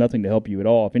strategy does nothing to help you at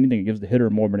all. If anything, it gives the hitter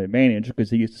more of an advantage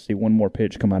because he gets to see one more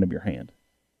pitch come out of your hand.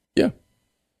 Yeah.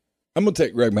 I'm going to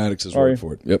take Greg Maddox's word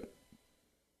for it. Yep.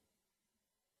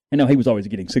 I know he was always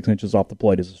getting 6 inches off the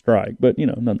plate as a strike, but,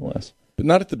 nonetheless. But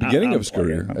not at the beginning of his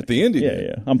career. At the end, he did.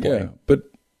 Yeah, I'm playing. Yeah,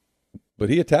 but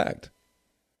he attacked.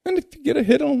 And if you get a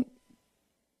hit on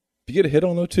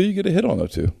 0-2, you get a hit on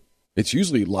 0-2. It's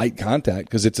usually light contact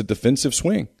because it's a defensive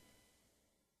swing.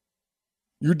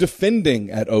 You're defending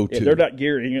at 0-2. Yeah, they're not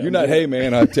gearing. You're not, hey,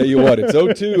 man, I tell you what, it's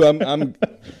 0-2. I'm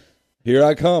here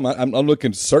I come. I'm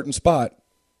looking certain spot.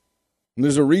 And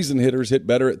there's a reason hitters hit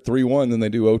better at 3-1 than they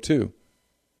do 0-2.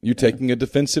 You're taking a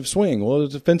defensive swing. Well, a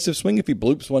defensive swing, if he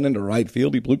bloops one into right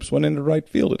field, he bloops one into right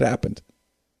field. It happened.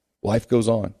 Life goes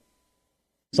on.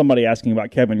 Somebody asking about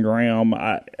Kevin Graham,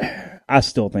 I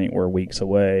still think we're weeks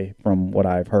away from what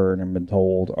I've heard and been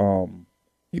told.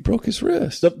 He broke his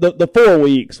wrist. The 4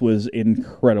 weeks was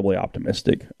incredibly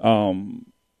optimistic.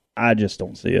 I just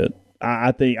don't see it.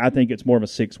 I think it's more of a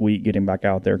 6 week getting back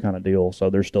out there kind of deal.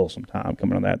 So there's still some time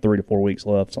coming on that, 3 to 4 weeks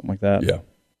left, something like that. Yeah.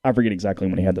 I forget exactly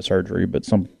when he had the surgery, but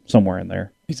somewhere in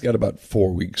there. He's got about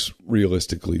 4 weeks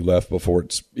realistically left before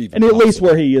it's even And at possible. least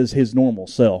where he is his normal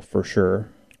self, for sure.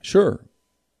 Sure.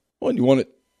 Well, and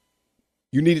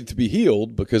you need it to be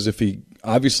healed, because if he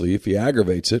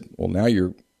aggravates it, well, now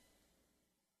you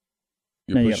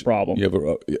got a problem. You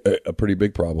have a pretty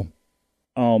big problem.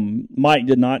 Mike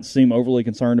did not seem overly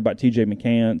concerned about T.J.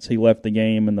 McCants. He left the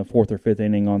game in the 4th or 5th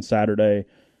inning on Saturday.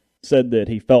 Said that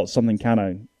he felt something kind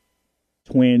of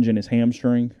twinge in his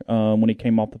hamstring when he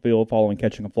came off the field following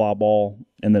catching a fly ball.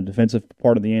 In the defensive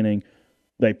part of the inning,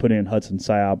 they put in Hudson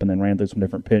Sapp and then ran through some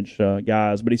different pinch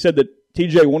guys. But he said that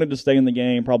TJ wanted to stay in the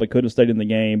game, probably could have stayed in the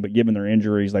game, but given their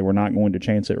injuries, they were not going to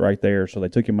chance it right there, so they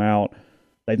took him out.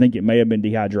 They think it may have been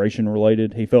dehydration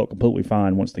related. He felt completely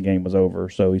fine once the game was over,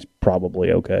 so he's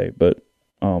probably okay. But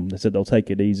they said they'll take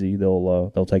it easy.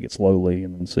 They'll take it slowly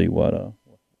and then see what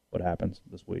happens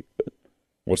this week. But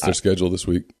what's their schedule this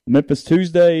week? Memphis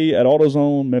Tuesday at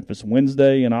AutoZone, Memphis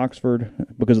Wednesday in Oxford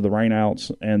because of the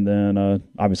rainouts, and then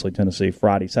obviously Tennessee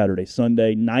Friday, Saturday,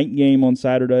 Sunday. Night game on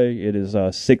Saturday. It is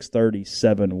 6:30,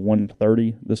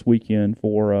 1:30 this weekend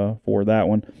for that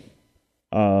one.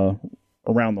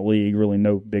 Around the league, really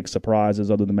no big surprises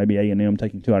other than maybe A&M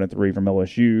taking 2 out of 3 from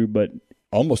LSU, but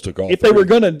almost took all if 3. they were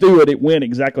going to do it, it went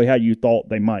exactly how you thought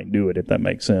they might do it, if that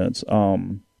makes sense.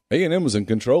 A&M was in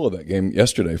control of that game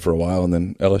yesterday for a while, and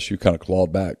then LSU kind of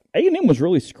clawed back. A&M was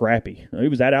really scrappy. He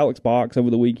was at Alex Box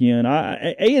over the weekend.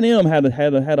 A&M had a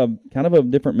kind of a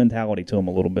different mentality to them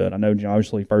a little bit. I know,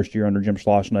 obviously, first year under Jim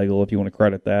Schlossnagle, if you want to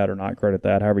credit that or not credit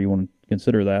that, however you want to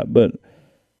consider that. But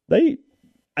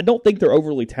I don't think they're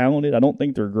overly talented. I don't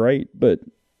think they're great. But,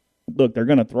 look, they're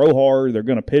going to throw hard. They're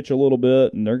going to pitch a little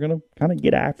bit, and they're going to kind of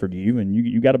get after you, and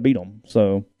you got to beat them.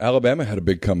 So Alabama had a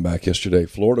big comeback yesterday.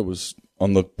 Florida was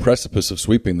on the precipice of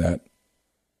sweeping that.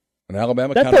 And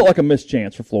Alabama that felt like a missed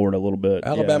chance for Florida a little bit.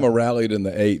 Alabama rallied in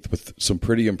the 8th with some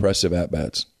pretty impressive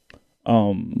at-bats.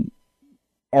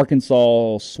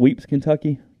 Arkansas sweeps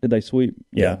Kentucky. Did they sweep?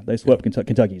 Yeah, they swept Kentucky.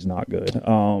 Kentucky's not good.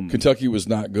 Kentucky was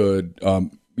not good.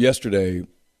 Yesterday,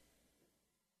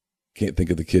 can't think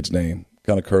of the kid's name.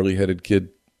 Kind of curly-headed kid.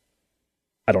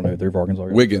 I don't know who they're Arkansas.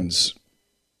 Wiggins.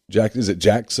 Is it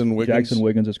Jackson Wiggins? Jackson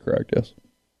Wiggins is correct, yes.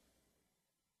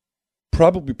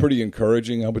 Probably pretty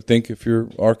encouraging, I would think, if you're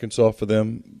Arkansas for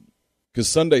them, because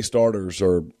Sunday starters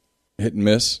are hit and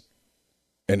miss,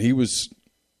 and he was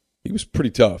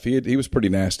pretty tough. He was pretty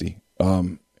nasty.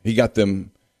 He got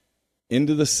them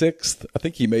into the 6th. I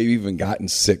think he may have even gotten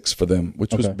 6 for them,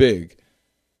 which was big.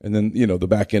 And then the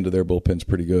back end of their bullpen's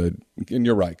pretty good. And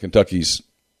you're right, Kentucky's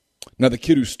now the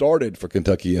kid who started for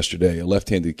Kentucky yesterday, a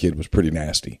left-handed kid, was pretty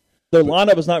nasty. Their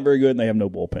lineup is not very good, and they have no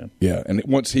bullpen. Yeah, and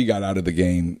once he got out of the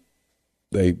game,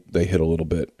 they hit a little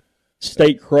bit.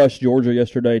 State crushed Georgia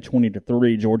yesterday,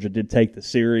 20-3. Georgia did take the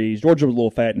series. Georgia was a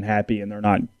little fat and happy, and they're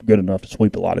not good enough to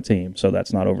sweep a lot of teams, so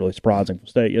that's not overly surprising from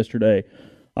State yesterday.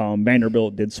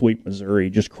 Vanderbilt did sweep Missouri,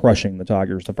 just crushing the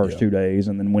Tigers the first 2 days,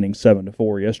 and then winning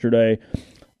 7-4 yesterday.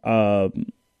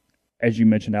 As you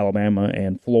mentioned, Alabama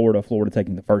and Florida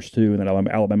taking the first 2, and then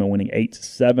Alabama winning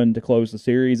 8-7 to close the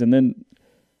series. And then,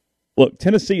 look,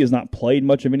 Tennessee has not played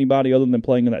much of anybody other than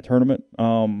playing in that tournament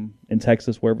in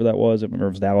Texas, wherever that was. I don't remember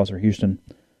if it was Dallas or Houston.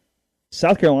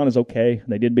 South Carolina's okay.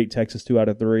 They did beat Texas 2 out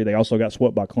of 3. They also got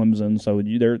swept by Clemson, so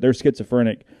they're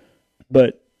schizophrenic.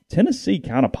 But Tennessee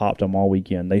kind of popped them all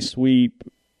weekend. They sweep.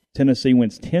 Tennessee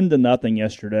wins 10-0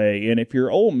 yesterday. And if you're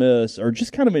Ole Miss, or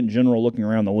just kind of in general looking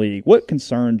around the league, what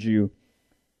concerns you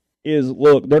is,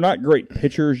 look, they're not great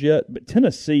pitchers yet, but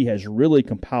Tennessee has really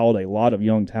compiled a lot of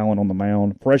young talent on the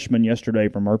mound. Freshman yesterday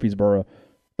from Murfreesboro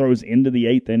throws into the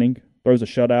 8th inning, throws a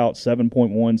shutout,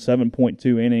 7.1,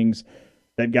 7.2 innings.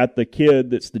 They've got the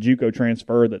kid that's the JUCO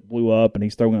transfer that blew up, and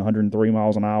he's throwing 103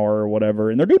 miles an hour or whatever.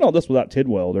 And they're doing all this without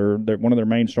Tidwell. They're one of their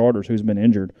main starters who's been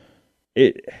injured.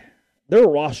 Their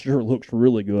roster looks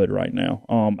really good right now.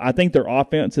 I think their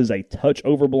offense is a touch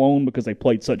overblown because they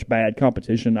played such bad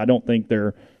competition. I don't think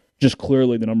they're just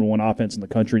clearly the number one offense in the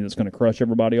country that's going to crush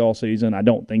everybody all season. I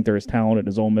don't think they're as talented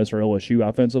as Ole Miss or LSU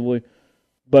offensively.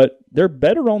 But they're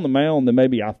better on the mound than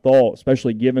maybe I thought,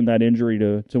 especially given that injury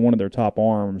to one of their top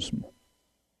arms.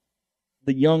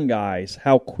 The young guys,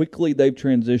 how quickly they've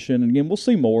transitioned. And again, we'll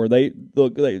see more.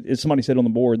 As somebody said on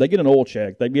the board, they get an oil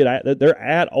check. They're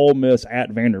at Ole Miss, at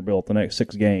Vanderbilt the next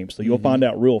 6 games. So you'll find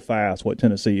out real fast what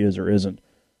Tennessee is or isn't.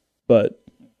 But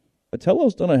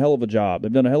Patello's done a hell of a job.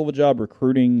 They've done a hell of a job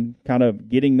recruiting, kind of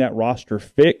getting that roster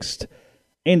fixed,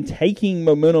 and taking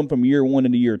momentum from year 1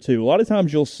 into year 2. A lot of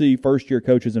times you'll see first-year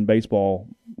coaches in baseball,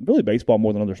 really baseball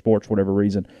more than other sports for whatever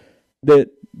reason,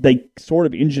 that they sort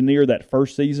of engineer that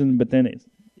first season, but then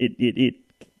it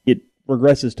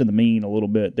regresses to the mean a little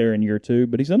bit there in year 2,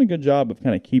 but he's done a good job of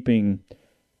kind of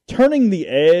turning the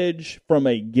edge from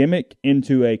a gimmick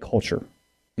into a culture,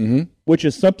 which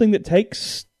is something that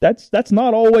takes that's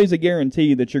not always a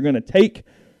guarantee that you're going to take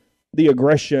the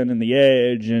aggression and the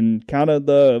edge and kind of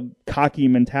the cocky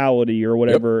mentality or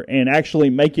whatever and actually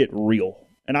make it real.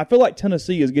 And I feel like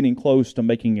Tennessee is getting close to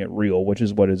making it real, which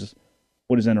is what is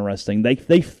interesting.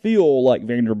 They feel like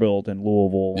Vanderbilt and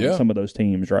Louisville and some of those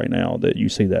teams right now that you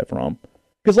see that from.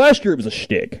 Because last year it was a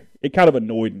shtick. It kind of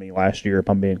annoyed me last year, if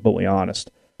I'm being completely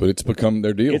honest. But it's become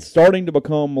their deal. It's starting to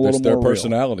become a little more real. That's their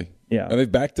personality. Yeah. And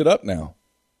they've backed it up now.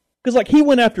 Because, like, he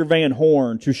went after Van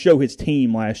Horn to show his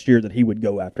team last year that he would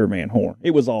go after Van Horn. It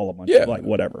was all a bunch of, like,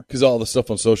 whatever. Because all the stuff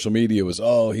on social media was,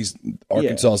 he's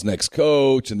Arkansas's next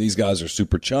coach, and these guys are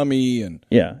super chummy. And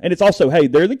it's also, hey,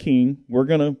 they're the king. We're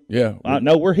going to,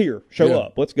 no, we're here. Show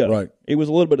up. Let's go. Right. It was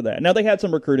a little bit of that. Now, they had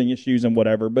some recruiting issues and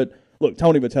whatever, but, look,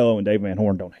 Tony Vitello and Dave Van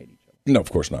Horn don't hate each other. No,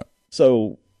 of course not.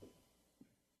 So,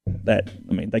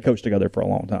 they coached together for a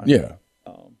long time. Yeah.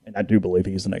 And I do believe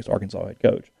he's the next Arkansas head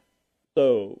coach.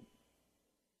 So,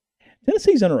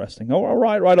 Tennessee's interesting. I'll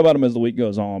write about them as the week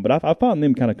goes on, but I find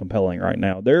them kind of compelling right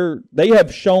now. They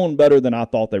have shown better than I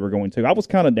thought they were going to. I was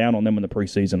kind of down on them in the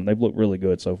preseason. They've looked really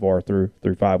good so far through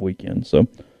 5 weekends. So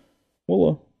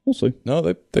we'll see.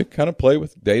 No, they kind of play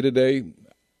with day to day.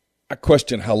 I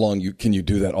question how long can you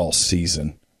do that all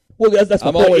season. Well, that's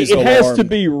my point. It has to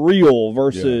be real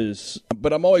versus. Yeah.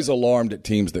 But I'm always alarmed at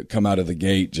teams that come out of the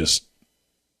gate just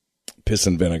piss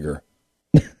and vinegar.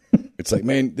 It's like,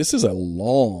 man, this is a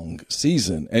long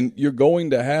season, and you're going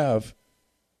to have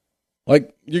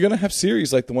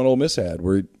series like the one Ole Miss had,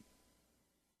 where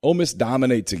Ole Miss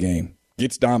dominates a game,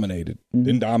 gets dominated,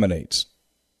 then dominates.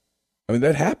 I mean,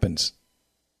 that happens,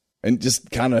 and just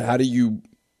kind of how do you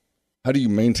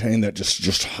maintain that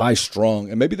just high strong?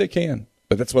 And maybe they can,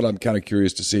 but that's what I'm kind of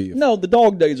curious to see. No, the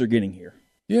dog days are getting here.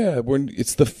 Yeah,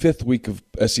 it's the 5th week of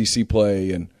SEC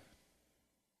play, and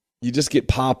you just get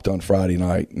popped on Friday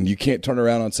night, and you can't turn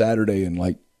around on Saturday and,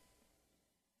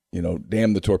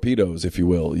 damn the torpedoes, if you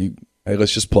will. Hey,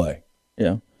 let's just play.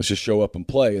 Yeah. Let's just show up and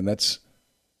play, and that's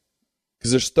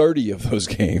because there's 30 of those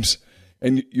games,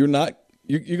 and you're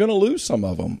going to lose some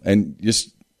of them, and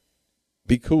just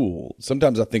be cool.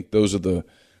 Sometimes I think those are the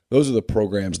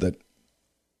programs that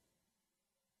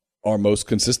are most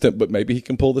consistent, but maybe he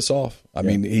can pull this off. I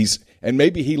mean,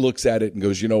 maybe he looks at it and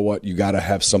goes, you know what, you got to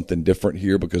have something different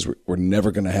here because we're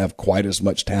never going to have quite as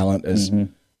much talent as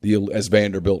as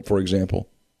Vanderbilt, for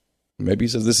example. Maybe he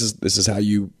says this is how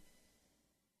you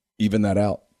even that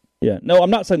out. Yeah, no, I'm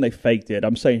not saying they faked it.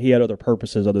 I'm saying he had other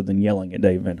purposes other than yelling at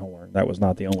Dave Van Horn. That was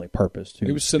not the only purpose.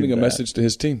 He was sending a message to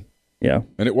his team. Yeah,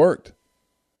 and it worked.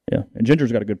 Yeah, and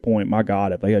Ginger's got a good point. My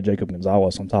God, if they had Jacob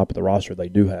Gonzalez on top of the roster, they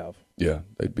do have. Yeah,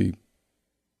 they'd be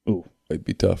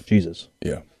tough. Jesus.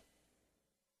 Yeah.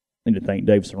 Need to thank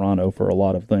Dave Serrano for a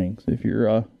lot of things if you're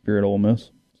at Ole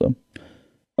Miss. So,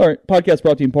 all right, podcast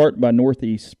brought to you in part by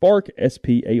Northeast Spark,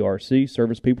 SPARC,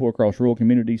 service people across rural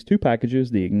communities. 2 packages,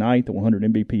 the Ignite, the 100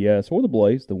 Mbps, or the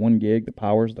Blaze, the 1 gig that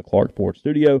powers the Clark Ford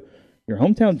Studio. Your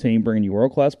hometown team bringing you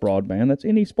world-class broadband. That's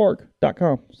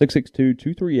nespark.com,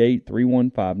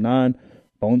 662-238-3159.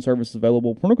 Phone service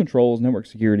available, parental controls, network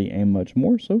security, and much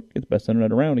more. So get the best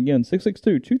internet around. Again,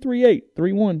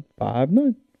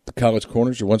 662-238-3159. The College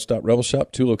Corners, your one-stop Rebel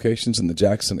Shop. 2 locations in the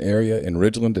Jackson area. In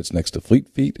Ridgeland, it's next to Fleet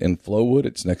Feet. In Flowood,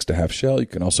 it's next to Half Shell. You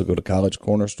can also go to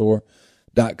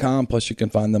collegecornerstore.com. Plus, you can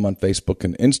find them on Facebook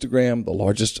and Instagram, the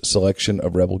largest selection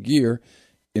of Rebel gear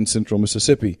in central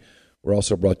Mississippi. We're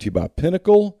also brought to you by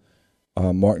Pinnacle.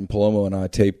 Martin Palomo and I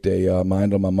taped a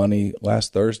Mind on My Money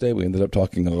last Thursday. We ended up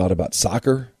talking a lot about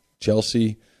soccer,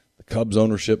 Chelsea, the Cubs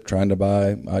ownership trying to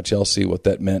buy Chelsea, what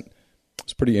that meant.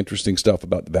 It's pretty interesting stuff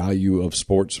about the value of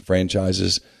sports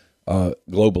franchises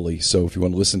globally. So if you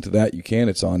want to listen to that, you can.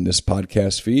 It's on this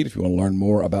podcast feed. If you want to learn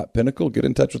more about Pinnacle, get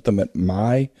in touch with them at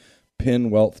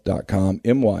mypinnwealth.com,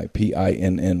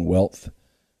 MYPINN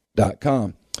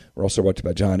wealth.com. We're also brought to you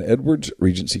by John Edwards,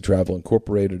 Regency Travel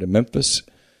Incorporated in Memphis.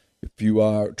 If you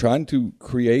are trying to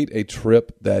create a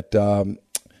trip that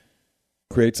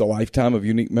creates a lifetime of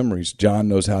unique memories, John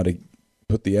knows how to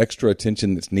put the extra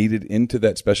attention that's needed into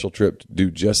that special trip to do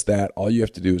just that. All you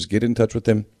have to do is get in touch with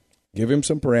him, give him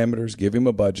some parameters, give him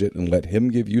a budget, and let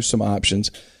him give you some options.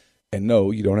 And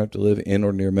no, you don't have to live in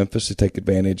or near Memphis to take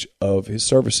advantage of his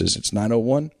services. It's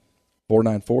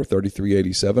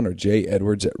 901-494-3387 or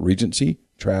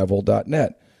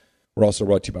jedwards@regencytravel.net. We're also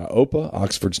brought to you by Opa,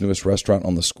 Oxford's newest restaurant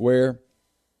on the square.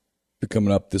 They're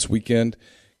coming up this weekend.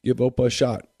 Give Opa a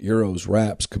shot. Gyros,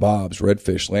 wraps, kebabs,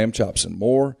 redfish, lamb chops, and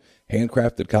more.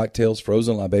 handcrafted cocktails,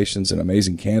 frozen libations, and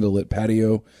amazing candlelit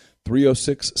patio.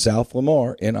 306 South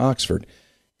Lamar in Oxford.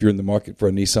 If you're in the market for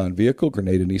a Nissan vehicle,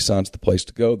 Grenada Nissan's the place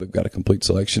to go. They've got a complete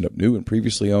selection of new and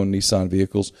previously owned Nissan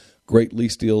vehicles. Great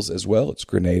lease deals as well. It's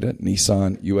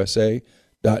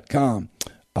GrenadaNissanUSA.com.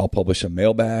 I'll publish a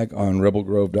mailbag on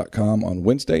rebelgrove.com on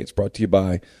Wednesday. It's brought to you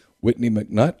by Whitney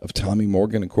McNutt of Tommy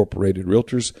Morgan Incorporated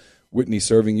Realtors. Whitney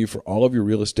serving you for all of your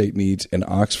real estate needs in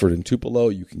Oxford and Tupelo.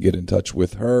 You can get in touch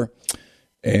with her.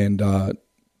 And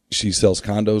she sells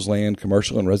condos, land,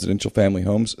 commercial, and residential family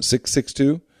homes.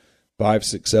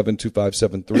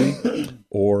 662-567-2573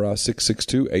 or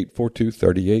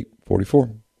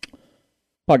 662-842-3844.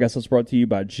 Podcast is brought to you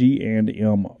by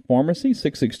G&M Pharmacy,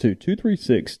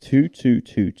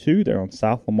 662-236-2222. They're on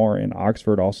South Lamar in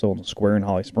Oxford, also on the Square in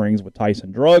Holly Springs with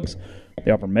Tyson Drugs.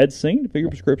 They offer MedSync to fill your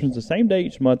prescriptions the same day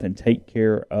each month and take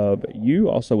care of you.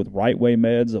 Also with Right Way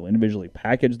Meds, they'll individually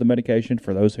package the medication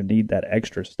for those who need that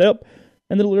extra step,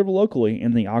 and they'll deliver locally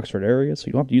in the Oxford area, so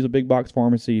you don't have to use a big box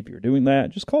pharmacy. If you're doing that,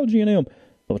 just call G&M.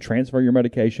 They'll transfer your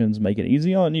medications, make it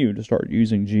easy on you to start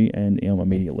using G&M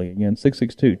immediately. Again,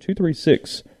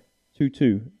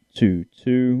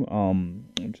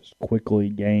 662-236-2222. Just quickly,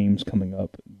 games coming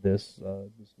up this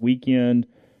weekend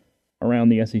around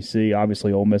the SEC.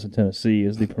 Obviously, Ole Miss and Tennessee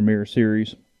is the premier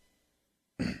series.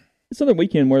 It's another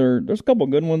weekend where there's a couple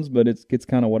of good ones, but it's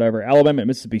kind of whatever. Alabama at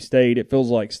Mississippi State, it feels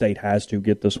like State has to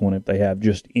get this one if they have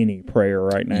just any prayer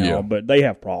right now. Yeah. But they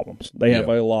have problems. They have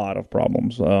a lot of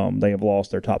problems. They have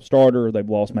lost their top starter. They've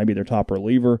lost maybe their top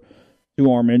reliever.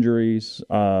 2 arm injuries.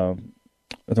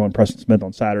 Throwing Preston Smith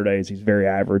on Saturdays. He's very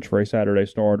average for a Saturday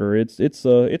starter. It's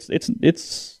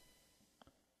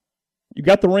you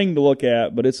got the ring to look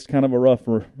at, but it's kind of a rough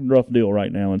deal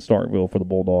right now in Starkville for the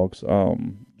Bulldogs.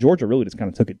 Georgia really just kind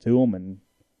of took it to them, and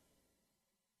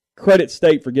credit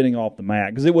State for getting off the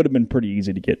mat, because it would have been pretty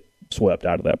easy to get swept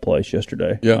out of that place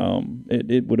yesterday. Yeah.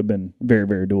 It would have been very,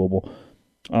 very doable.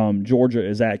 Georgia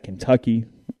is at Kentucky.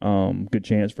 Good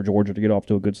chance for Georgia to get off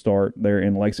to a good start. They're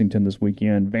in Lexington this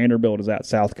weekend. Vanderbilt is at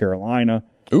South Carolina.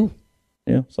 Ooh.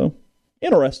 Yeah, so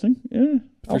interesting. Yeah.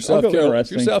 If you're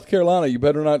South Carolina, you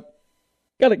better not.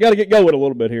 Got to get going a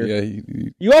little bit here. Yeah.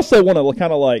 You also want to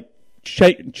kind of like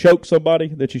choke somebody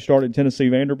that you started Tennessee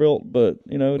Vanderbilt, but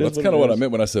that's kind of what I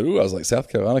meant when I said, "Ooh," I was like, South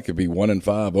Carolina could be 1-5,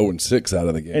 0-6 out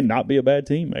of the game, and not be a bad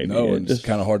team. Maybe and just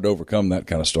kind of hard to overcome that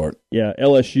kind of start. Yeah,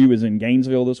 LSU is in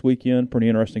Gainesville this weekend. Pretty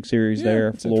interesting series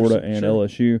there. Florida and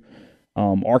LSU.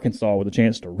 Arkansas with a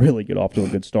chance to really get off to a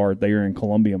good start. They are in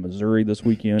Columbia, Missouri this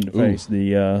weekend to face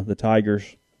the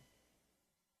Tigers.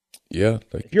 Yeah.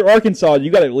 If you're Arkansas,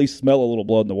 you got to at least smell a little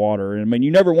blood in the water. I mean,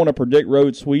 you never want to predict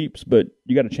road sweeps, but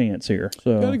you got a chance here.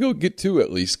 So you got to go get 2 at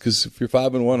least, because if you're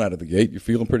 5-1 out of the gate, you're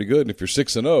feeling pretty good. And if you're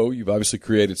 6-0, you've obviously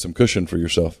created some cushion for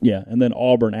yourself. Yeah, and then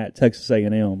Auburn at Texas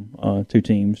A&M, 2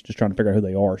 teams just trying to figure out who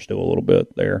they are still a little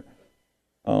bit there.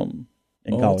 In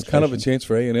college, it's kind of a chance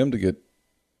for A&M to get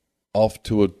off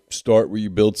to a start where you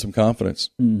build some confidence.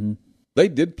 Mm-hmm. They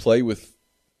did play with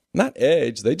not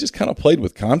edge; they just kind of played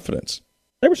with confidence.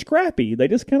 They were scrappy. They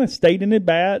just kind of stayed in their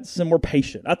bats and were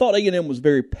patient. I thought A&M was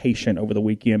very patient over the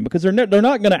weekend because they're not going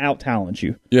to out-talent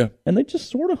you. Yeah. And they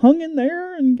just sort of hung in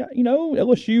there and got,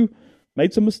 LSU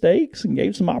made some mistakes and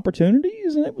gave some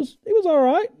opportunities, and it was all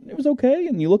right. It was okay,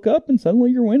 and you look up and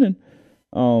suddenly you're winning.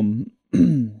 I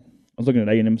was looking at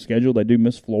A&M's schedule. They do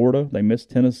miss Florida. They miss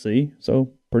Tennessee,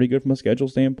 so pretty good from a schedule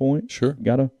standpoint. Sure.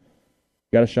 Got a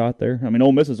shot there. I mean,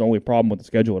 Ole Miss's only problem with the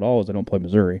schedule at all is they don't play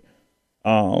Missouri.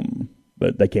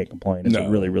 But they can't complain. It's a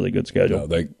really, really good schedule. No,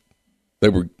 they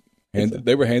were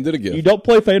handed a gift. You don't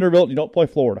play Vanderbilt. You don't play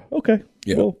Florida. Okay.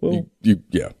 Yeah. We'll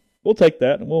take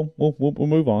that and we'll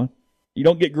move on. You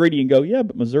don't get greedy and go, yeah,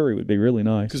 but Missouri would be really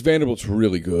nice. Because Vanderbilt's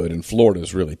really good and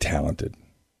Florida's really talented.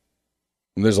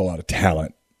 And there's a lot of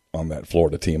talent on that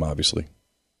Florida team, obviously.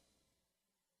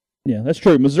 Yeah, that's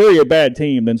true. Missouri, a bad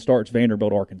team, then starts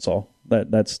Vanderbilt, Arkansas.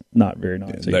 That's not very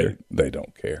nice either. They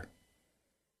don't care.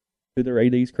 To their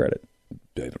AD's credit.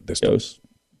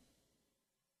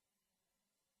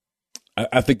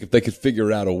 I think if they could figure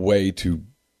out a way to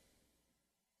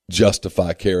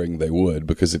justify caring, they would,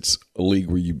 because it's a league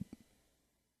where you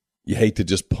hate to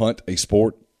just punt a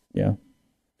sport. Yeah.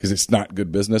 Because it's not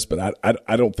good business, but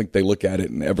I don't think they look at it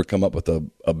and ever come up with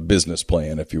a business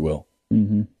plan, if you will.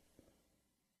 Mm-hmm.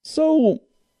 So,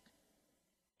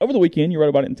 over the weekend, you wrote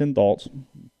about it in 10 Thoughts.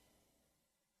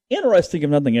 Interesting, if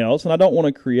nothing else, and I don't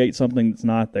want to create something that's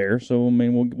not there. So, I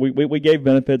mean, we gave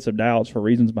benefits of doubts for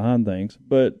reasons behind things,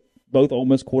 but both Ole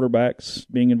Miss quarterbacks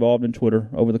being involved in Twitter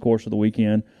over the course of the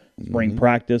weekend, spring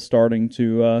practice starting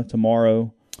to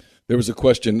tomorrow. There was a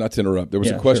question, not to interrupt. There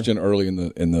was a question early in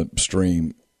the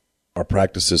stream our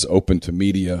practices open to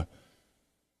media.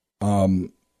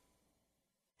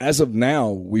 As of now,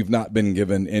 we've not been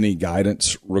given any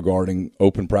guidance regarding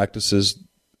open practices.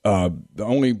 The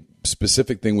only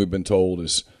specific thing we've been told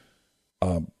is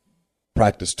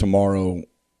practice tomorrow.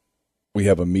 We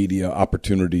have a media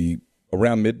opportunity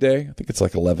around midday. I think it's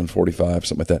like 11:45,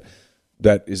 something like that.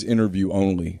 That is interview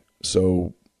only.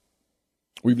 So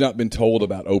we've not been told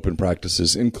about open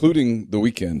practices, including the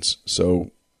weekends.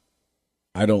 So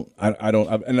and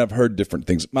I've heard different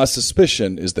things. My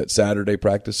suspicion is that Saturday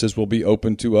practices will be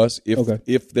open to us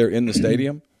if they're in the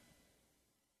stadium.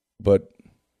 But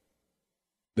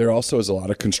there also is a lot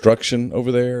of construction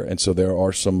over there, and so there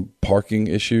are some parking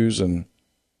issues, and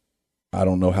I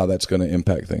don't know how that's going to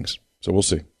impact things. So we'll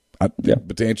see.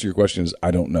 But to answer your question is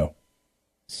I don't know.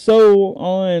 So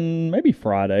on maybe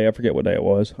Friday, I forget what day it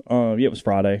was. It was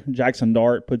Friday. Jackson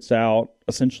Dart puts out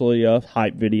essentially a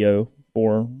hype video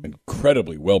for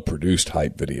incredibly well-produced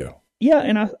hype video. Yeah,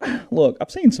 and I've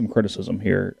seen some criticism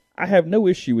here. I have no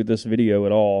issue with this video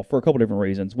at all for a couple different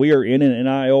reasons. We are in an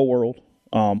NIL world.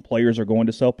 Players are going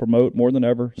to self-promote more than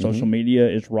ever. Social media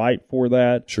is ripe for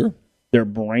that. Sure. Their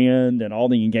brand and all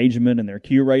the engagement and their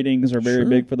Q ratings are very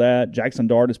big for that. Jackson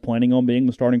Dart is planning on being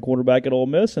the starting quarterback at Ole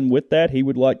Miss, and with that, he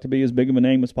would like to be as big of a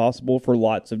name as possible for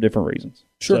lots of different reasons.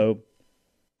 Sure. So,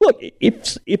 look,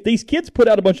 if these kids put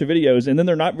out a bunch of videos and then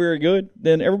they're not very good,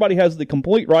 then everybody has the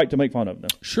complete right to make fun of them.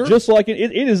 Sure. Just like it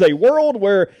is a world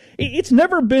where it's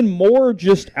never been more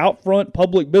just out front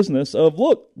public business of,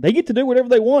 look, they get to do whatever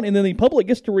they want, and then the public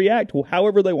gets to react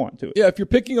however they want to it. Yeah, if you're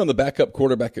picking on the backup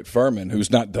quarterback at Furman who's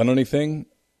not done anything,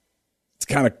 it's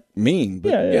kind of mean.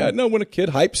 But no, when a kid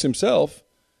hypes himself,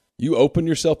 you open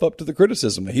yourself up to the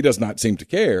criticism. He does not seem to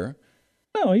care.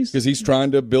 No, because he's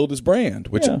trying to build his brand,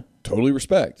 which I totally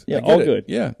respect. Yeah, all good.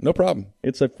 Yeah, no problem.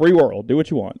 It's a free world. Do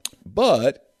what you want.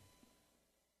 But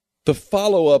the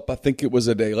follow-up, I think it was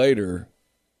a day later,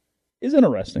 is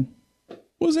interesting.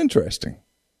 Was interesting.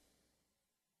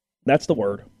 That's the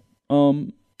word.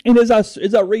 And as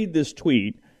I read this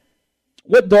tweet,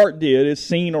 what Dart did is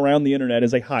seen around the internet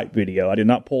as a hype video. I did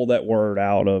not pull that word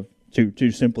out of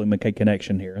to simply make a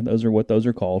connection here. Those are what those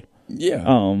are called. Yeah.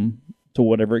 To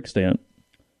whatever extent.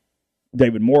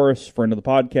 David Morris, friend of the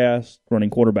podcast, running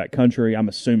Quarterback Country. I'm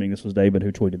assuming this was David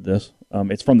who tweeted this.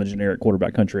 It's from the generic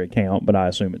Quarterback Country account, but I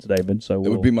assume it's David. So it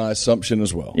would be my assumption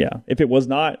as well. Yeah. If it was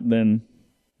not, then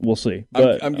we'll see.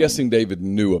 But I'm guessing David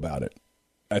knew about it.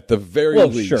 At the very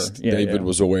least, David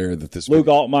was aware that this. Luke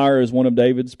Altmaier is one of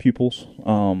David's pupils.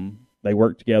 They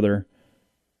work together.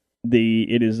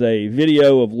 It is a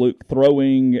video of Luke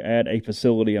throwing at a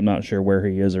facility. I'm not sure where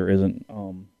he is or isn't.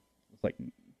 It's like.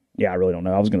 Yeah, I really don't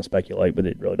know. I was going to speculate, but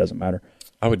it really doesn't matter.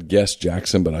 I would guess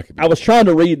Jackson, but I could. I was trying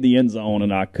to read the end zone,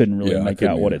 and I couldn't really make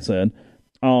out what it said.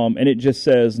 And it just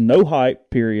says, no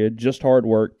hype, period, just hard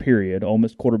work, period. Ole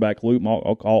Miss quarterback Luke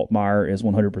Altmaier is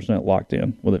 100% locked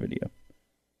in with a video.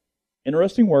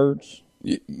 Interesting words.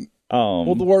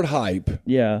 Well, the word hype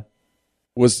I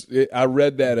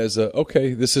read that as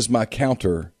this is my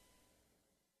counter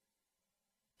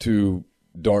to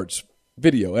Dart's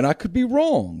video, and I could be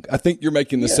wrong. I think you're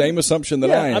making the same assumption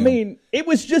that I am. I mean, it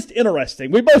was just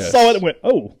interesting. We both saw it and went,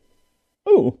 oh.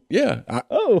 Yeah.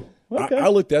 Okay. I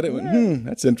looked at it and went,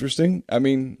 that's interesting. I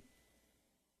mean,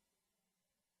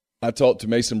 I talked to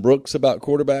Mason Brooks about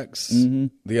quarterbacks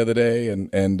the other day,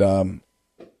 and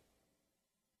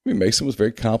Mason was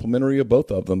very complimentary of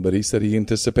both of them, but he said he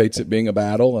anticipates it being a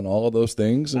battle and all of those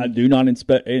things. I do not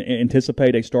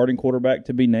anticipate a starting quarterback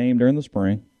to be named during the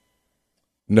spring.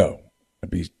 No.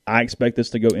 I expect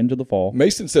this to go into the fall.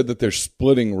 Mason said that they're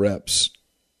splitting reps.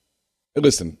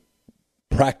 Listen,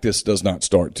 practice does not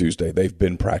start Tuesday. They've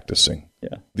been practicing.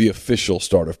 Yeah. The official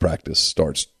start of practice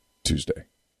starts Tuesday.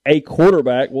 A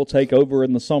quarterback will take over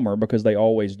in the summer because they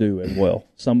always do as well.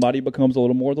 Somebody becomes a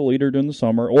little more the leader during the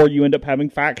summer, or you end up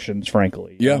having factions,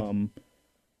 frankly. Yeah.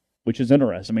 Which is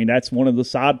interesting. I mean, that's one of the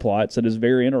side plots that is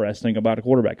very interesting about a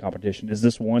quarterback competition. Is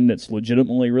this one that's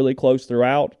legitimately really close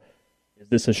throughout? Is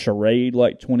this a charade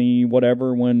like 20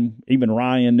 whatever when even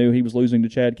Ryan knew he was losing to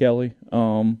Chad Kelly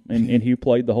and he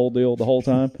played the whole deal the whole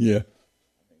time? Yeah.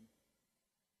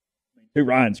 To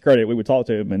Ryan's credit, we would talk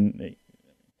to him and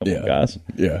come on, guys.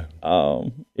 Yeah.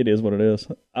 It is what it is.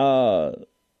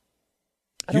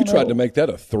 You tried to make that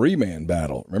a three-man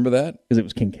battle. Remember that? Because it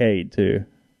was Kincaid, too.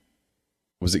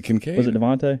 Was it Kincaid? Was it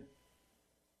Devontae?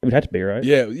 It would have to be, right?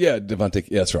 Yeah, Devontae.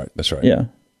 Yeah, that's right. Yeah.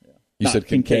 You said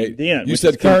Kincaid. Dent, you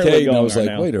said Kincaid, and I was like,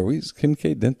 now. wait, is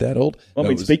Kincaid Dent that old?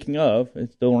 Well, speaking of,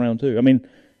 it's still around, too. I mean,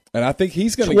 and I think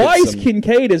he's going to get twice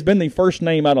Kincaid has been the first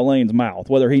name out of Lane's mouth,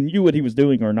 whether he knew what he was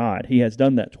doing or not. He has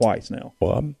done that twice now.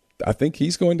 Well, I think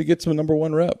he's going to get some number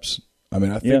one reps. I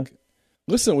mean, I think,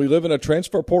 listen, we live in a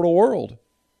transfer portal world,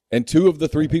 and 2 of the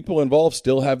 3 people involved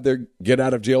still have their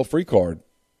get-out-of-jail-free card.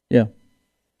 Yeah.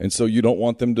 And so you don't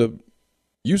want them to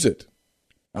use it.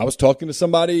 I was talking to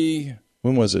somebody,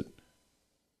 when was it?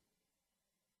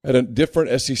 At a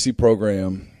different SEC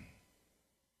program,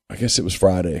 I guess it was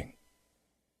Friday,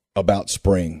 about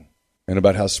spring and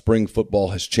about how spring football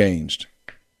has changed.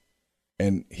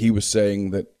 And he was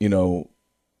saying that,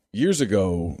 years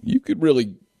ago, you could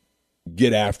really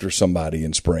get after somebody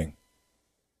in spring.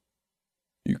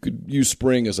 You could use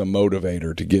spring as a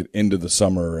motivator to get into the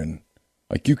summer, and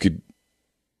you could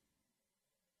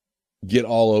get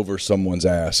all over someone's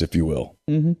ass, if you will.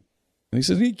 Mm-hmm. And he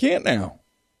says he can't now.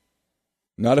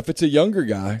 Not if it's a younger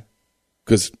guy,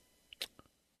 because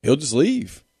he'll just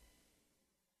leave.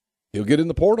 He'll get in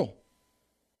the portal.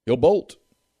 He'll bolt.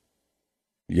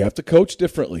 You have to coach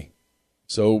differently.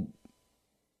 So,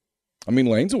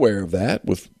 Lane's aware of that.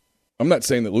 I'm not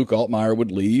saying that Luke Altmaier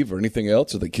would leave or anything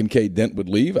else, or that Kincaid Dent would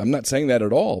leave. I'm not saying that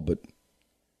at all, but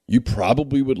you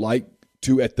probably would like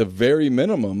to, at the very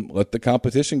minimum, let the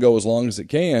competition go as long as it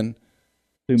can.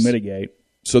 To mitigate.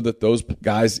 So that those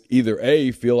guys either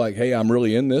A, feel like, hey, I'm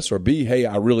really in this, or B, hey,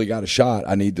 I really got a shot.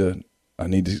 I need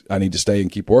to stay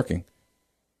and keep working.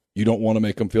 You don't want to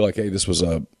make them feel like, hey, this was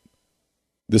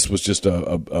just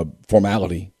a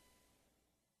formality.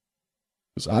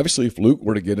 Because obviously, if Luke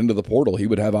were to get into the portal, he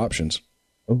would have options.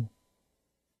 Oh,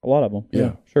 a lot of them.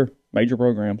 Yeah, sure. Major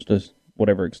programs to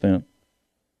whatever extent.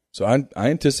 So I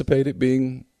anticipate it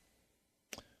being.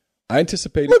 Look,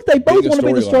 they both want to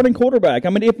be the starting quarterback.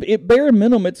 If bare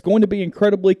minimum, it's going to be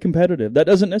incredibly competitive. That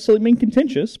doesn't necessarily mean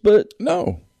contentious, but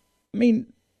no.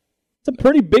 It's a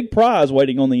pretty big prize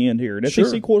waiting on the end here. An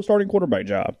SEC starting quarterback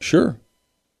job. Sure.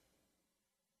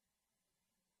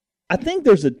 I think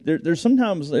there's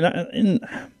sometimes, and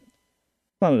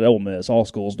not at Ole Miss, all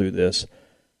schools do this.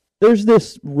 There's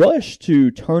this rush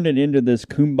to turn it into this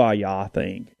kumbaya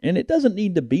thing, and it doesn't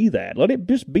need to be that. Let it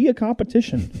just be a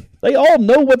competition. They all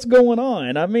know what's going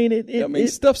on.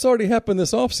 Stuff's already happened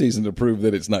this offseason to prove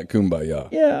that it's not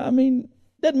kumbaya. Yeah,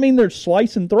 doesn't mean they're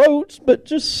slicing throats, but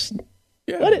just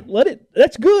let it.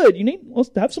 That's good. Let's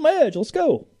have some edge. Let's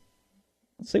go.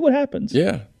 Let's see what happens.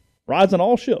 Yeah. Rides on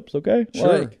all ships, okay?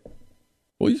 Sure.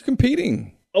 Well, you're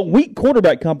competing. A weak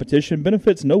quarterback competition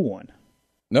benefits no one.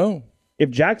 No. If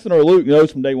Jackson or Luke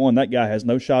knows from day one that guy has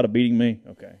no shot of beating me,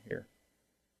 okay, here.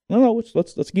 No,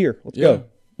 let's gear. Let's go.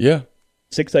 Yeah.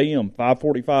 6 a.m.,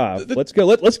 5:45. Let's go.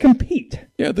 Let's compete.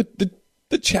 Yeah,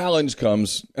 the challenge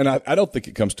comes, and I don't think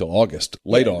it comes till August,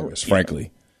 late August,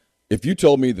 frankly. If you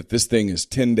told me that this thing is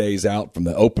 10 days out from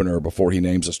the opener before he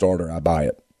names a starter, I buy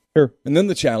it. Sure. And then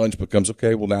the challenge becomes,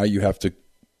 okay, well, now you have to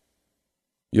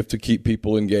keep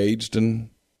people engaged and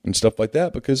stuff like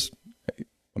that, because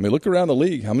look around the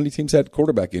league. How many teams had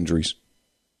quarterback injuries?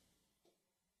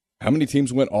 How many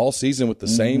teams went all season with the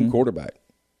same quarterback?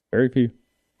 Very few.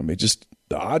 Just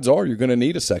the odds are you're going to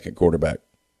need a second quarterback.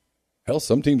 Hell,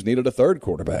 some teams needed a third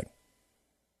quarterback.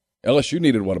 LSU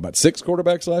needed, about 6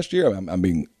 quarterbacks last year? I'm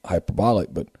being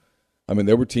hyperbolic, but,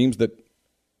 there were teams that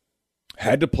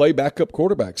had to play backup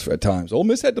quarterbacks at times. Ole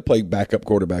Miss had to play backup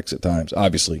quarterbacks at times,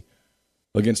 obviously,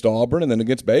 against Auburn and then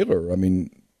against Baylor.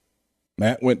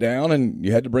 Matt went down, and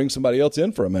you had to bring somebody else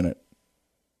in for a minute.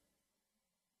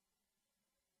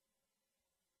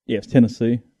 Yeah, it was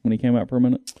Tennessee when he came out for a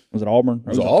minute. Was it Auburn? It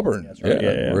was Auburn. That's right.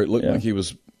 Yeah. Where it looked like he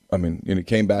was, he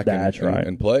came back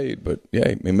and played. But,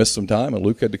 he missed some time, and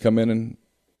Luke had to come in and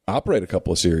operate a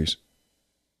couple of series.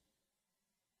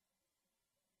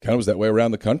 Kind of was that way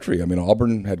around the country.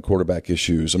 Auburn had quarterback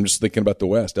issues. I'm just thinking about the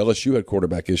West. LSU had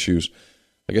quarterback issues.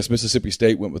 I guess Mississippi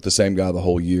State went with the same guy the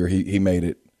whole year. He made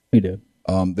it. He did.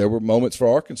 There were moments for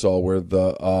Arkansas where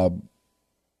the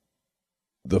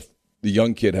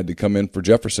young kid had to come in for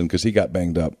Jefferson because he got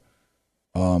banged up.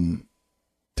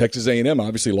 Texas A&M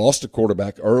obviously lost a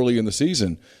quarterback early in the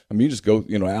season. You just go,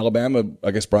 Alabama, I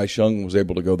guess Bryce Young was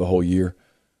able to go the whole year.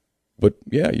 But,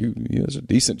 there's a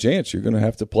decent chance you're going to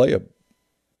have to play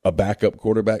a backup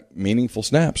quarterback meaningful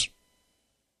snaps.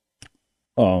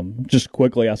 Just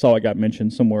quickly, I saw it got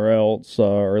mentioned somewhere else,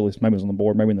 or at least maybe it was on the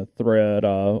board, maybe in the thread.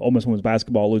 Ole Miss women's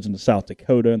basketball losing to South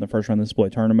Dakota in the first round of the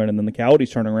NCAA tournament, and then the Coyotes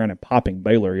turning around and popping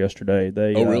Baylor yesterday.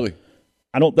 Really?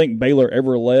 I don't think Baylor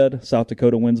ever led. South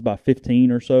Dakota wins by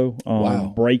 15 or so,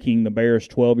 breaking the Bears'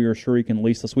 12-year streak and at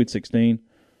least the Sweet 16.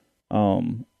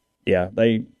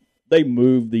 They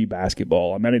moved the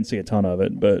basketball. I didn't see a ton of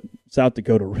it, but South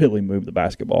Dakota really moved the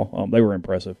basketball. They were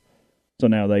impressive. So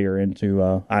now they are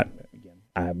into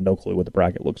I have no clue what the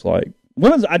bracket looks like.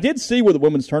 I did see where the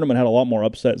women's tournament had a lot more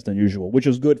upsets than usual, which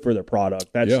is good for their product.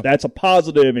 That's a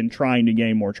positive in trying to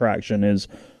gain more traction, is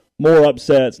more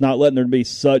upsets, not letting there be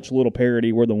such little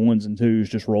parity where the 1s and 2s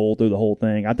just roll through the whole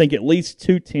thing. I think at least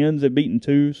 2 10s have beaten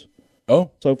 2s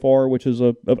so far, which is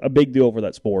a big deal for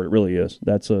that sport. It really is.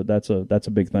 That's a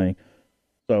big thing.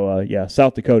 So,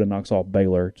 South Dakota knocks off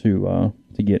Baylor to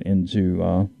get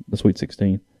into the Sweet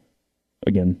 16.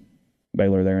 Again,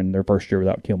 Baylor there in their first year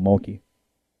without Kim Mulkey.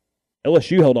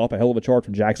 LSU held off a hell of a charge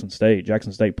from Jackson State.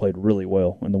 Jackson State played really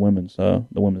well in the women's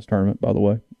tournament, by the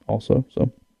way, also.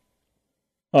 So,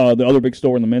 the other big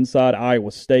story on the men's side,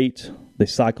 Iowa State, the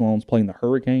Cyclones playing the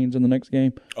Hurricanes in the next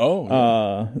game.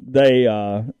 Iowa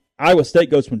State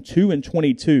goes from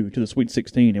 2-22 to the Sweet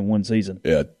 16 in one season.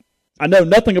 Yeah. I know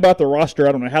nothing about the roster.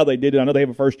 I don't know how they did it. I know they have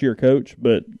a first-year coach,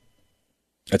 but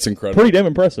that's incredible. Pretty damn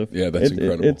impressive. Yeah, that's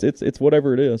incredible. It's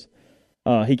whatever it is.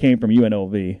 He came from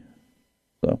UNLV.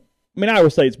 So, I mean, Iowa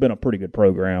State's been a pretty good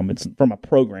program. It's from a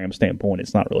program standpoint,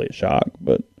 it's not really a shock.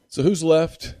 But so who's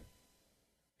left?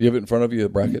 You have it in front of you, the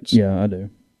brackets? Yeah, I do.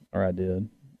 Or I did.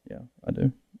 Yeah, I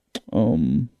do.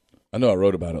 I know I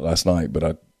wrote about it last night,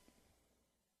 but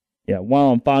Yeah, while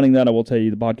I'm finding that, I will tell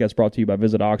you the podcast is brought to you by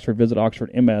Visit Oxford,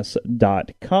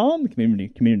 visitoxfordms.com, the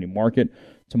community market.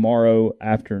 Tomorrow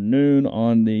afternoon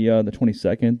on the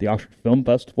 22nd, the Oxford Film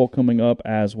Festival coming up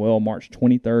as well, March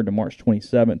 23rd to March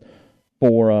 27th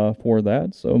for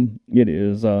that. So it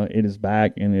is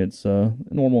back in its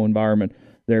normal environment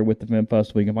there with the film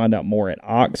festival. You can find out more at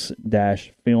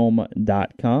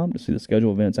ox-film.com to see the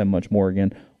schedule of events and much more.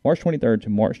 Again, March 23rd to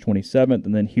March 27th,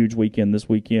 and then huge weekend this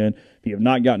weekend. If you have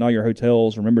not gotten all your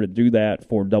hotels, remember to do that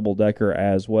for Double Decker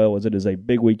as well, as it is a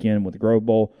big weekend with the Grove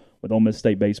Bowl, with Ole Miss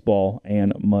State baseball,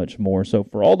 and much more. So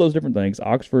for all those different things,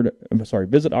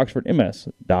 visit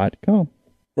oxfordms.com.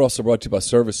 We're also brought to you by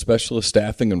Service Specialist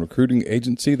Staffing and Recruiting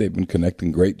Agency. They've been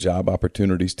connecting great job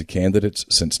opportunities to candidates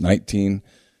since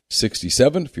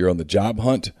 1967. If you're on the job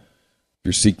hunt, if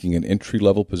you're seeking an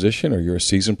entry-level position, or you're a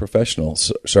seasoned professional,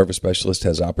 Service Specialist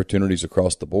has opportunities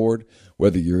across the board,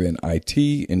 whether you're in IT,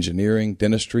 engineering,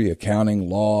 dentistry, accounting,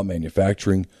 law,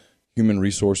 manufacturing, human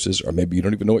resources, or maybe you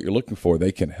don't even know what you're looking for.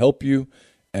 They can help you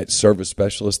at Service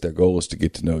Specialist. Their goal is to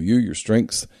get to know you, your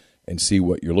strengths, and see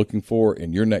what you're looking for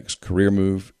in your next career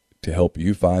move to help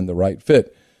you find the right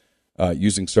fit.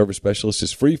 Using Service Specialist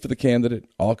is free for the candidate.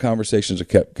 All conversations are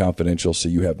kept confidential, so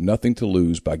you have nothing to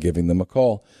lose by giving them a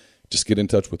call. Just get in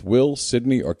touch with Will,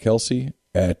 Sydney, or Kelsey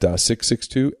at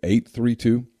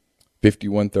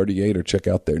 662-832-5138, or check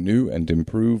out their new and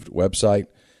improved website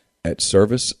at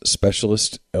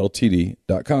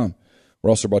servicespecialistltd.com. We're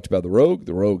also brought to you by The Rogue.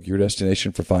 The Rogue, your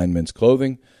destination for fine men's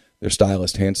clothing. Their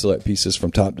stylist hand-select pieces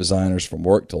from top designers, from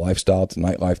work to lifestyle to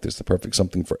nightlife. There's the perfect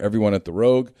something for everyone at The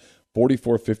Rogue,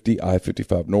 4450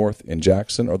 I-55 North in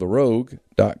Jackson, or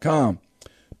therogue.com.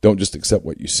 Don't just accept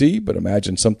what you see, but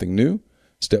imagine something new.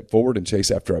 Step forward and chase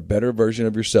after a better version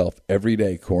of yourself. Every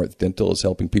day, Corinth Dental is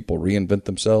helping people reinvent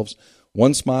themselves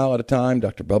one smile at a time.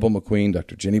 Dr. Bubba McQueen,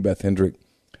 Dr. Jenny Beth Hendrick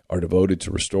are devoted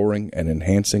to restoring and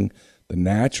enhancing the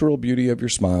natural beauty of your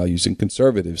smile using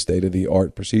conservative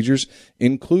state-of-the-art procedures,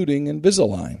 including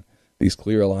Invisalign. These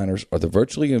clear aligners are the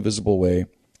virtually invisible way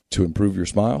to improve your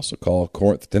smile, so call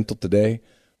Corinth Dental today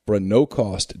for a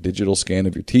no-cost digital scan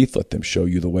of your teeth. Let them show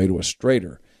you the way to a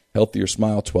straighter, healthier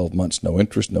smile. 12 months, no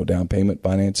interest, no down payment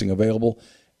financing available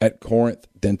at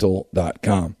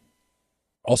corinthdental.com.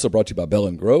 Also brought to you by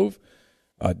Bell & Grove.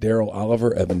 Daryl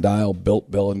Oliver, Evan Dial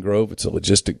built Bell & Grove. It's a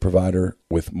logistic provider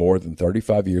with more than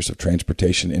 35 years of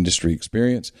transportation industry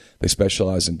experience. They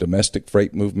specialize in domestic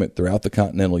freight movement throughout the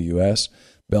continental U.S.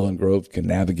 Bell & Grove can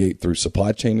navigate through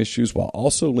supply chain issues while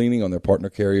also leaning on their partner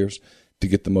carriers to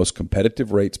get the most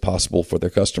competitive rates possible for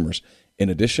their customers. In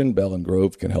addition, Bell &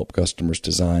 Grove can help customers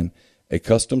design a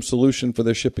custom solution for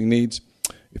their shipping needs.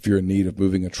 If you're in need of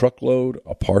moving a truckload,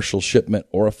 a partial shipment,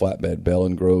 or a flatbed, Bell &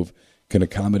 Grove can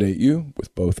accommodate you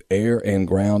with both air and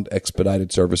ground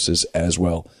expedited services as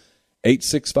well.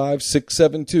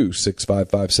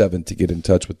 865-672-6557 to get in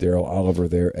touch with Daryl Oliver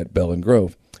there at Bell &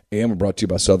 Grove. And we're brought to you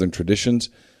by Southern Traditions.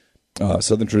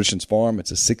 Southern Traditions Farm,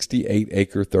 it's a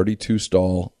 68-acre,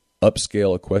 32-stall,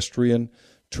 upscale equestrian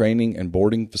training and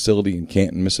boarding facility in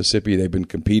Canton, Mississippi. They've been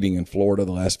competing in Florida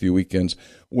the last few weekends,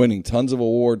 winning tons of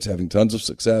awards, having tons of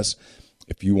success.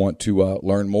 If you want to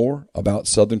learn more about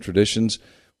Southern Traditions,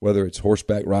 whether it's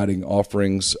horseback riding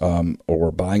offerings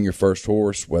or buying your first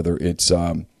horse, whether it's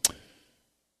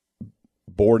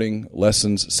boarding,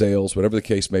 lessons, sales, whatever the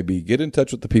case may be, get in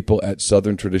touch with the people at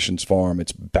Southern Traditions Farm.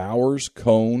 It's Bowers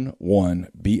Cone 1,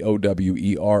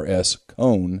 Bowers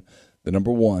Cone, the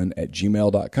number 1, at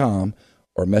gmail.com,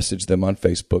 or message them on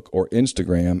Facebook or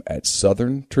Instagram at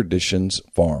Southern Traditions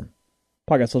Farm.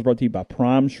 Podcast is brought to you by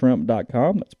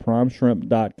PrimeShrimp.com. That's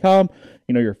PrimeShrimp.com.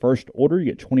 Your first order, you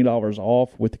get $20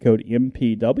 off with the code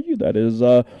MPW. That is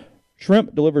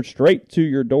shrimp delivered straight to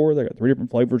your door. They got 3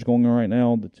 different flavors going on right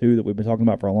now. The 2 that we've been talking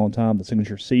about for a long time, the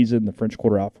signature seasoned, the French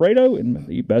Quarter Alfredo, and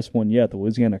the best one yet, the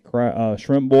Louisiana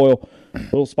shrimp boil. A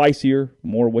little spicier,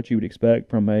 more what you would expect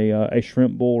from a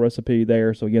shrimp boil recipe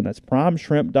there. So again, that's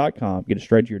PrimeShrimp.com. Get it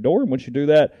straight to your door, and once you do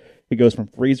that, it goes from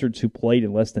freezer to plate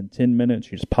in less than 10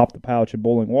 minutes. You just pop the pouch in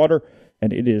boiling water,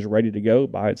 and it is ready to go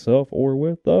by itself or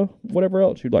with whatever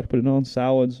else you'd like to put it on,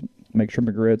 salads, make shrimp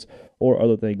and grits, or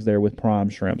other things there with Prime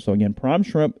Shrimp. So again,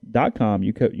 PrimeShrimp.com.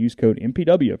 You use code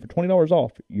MPW for $20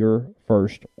 off your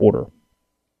first order.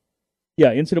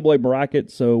 Yeah, NCAA bracket.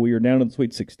 So we are down to the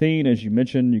Sweet 16. As you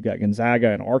mentioned, you got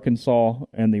Gonzaga and Arkansas,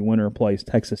 and the winner plays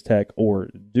Texas Tech or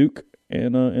Duke.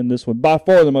 And in this one, by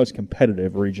far the most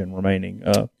competitive region remaining.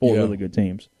 4 really good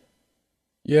teams.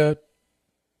 Yeah,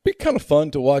 be kind of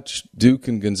fun to watch Duke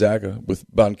and Gonzaga with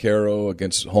Boncaro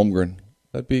against Holmgren.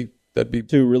 That'd be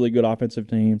 2 really good offensive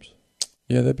teams.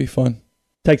 Yeah, that'd be fun.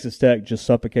 Texas Tech just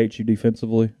suffocates you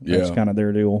defensively. That's kind of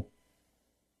their deal.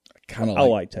 I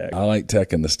like Tech. I like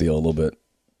Tech in the Steel a little bit.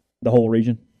 The whole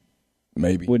region?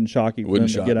 Maybe. Wouldn't shock you for them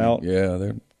to get out.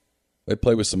 Yeah, they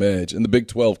play with some edge. And the Big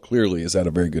 12 clearly has had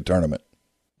a very good tournament.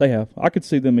 They have. I could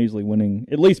see them easily winning,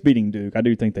 at least beating Duke. I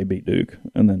do think they beat Duke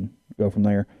and then go from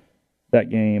there. That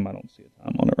game, I don't see a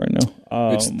time on it right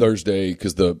now. It's Thursday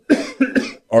because the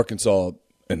Arkansas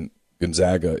and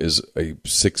Gonzaga is a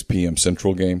 6 p.m.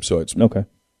 Central game, so it's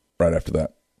right after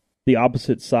that. The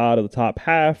opposite side of the top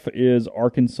half is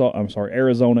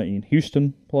Arizona and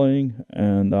Houston playing,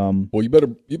 and well, you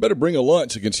better bring a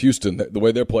lunch against Houston the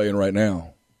way they're playing right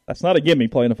now. That's not a gimme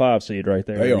playing a 5 seed right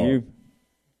there. They are.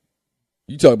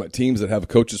 You talk about teams that have a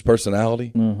coach's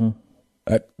personality. Mm-hmm.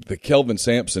 The Kelvin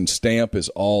Sampson stamp is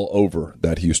all over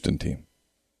that Houston team.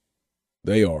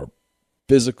 They are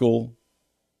physical.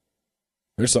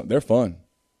 They're fun.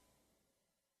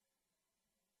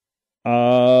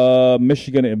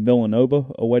 Michigan and Villanova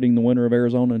awaiting the winner of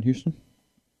Arizona and Houston.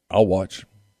 I'll watch.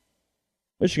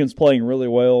 Michigan's playing really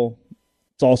well.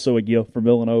 It's also a gift for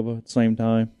Villanova at the same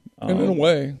time. In a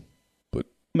way. But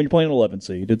you're playing an 11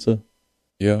 seed. They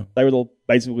were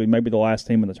basically maybe the last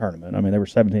team in the tournament. They were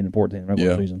 17-14 in the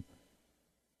regular season.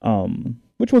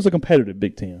 Which was a competitive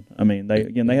Big Ten.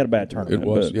 They had a bad tournament. It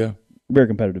was, very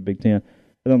competitive Big Ten.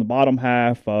 And on the bottom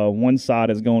half, one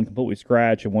side is going completely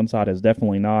scratch, and one side is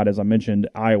definitely not. As I mentioned,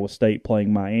 Iowa State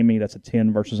playing Miami. That's a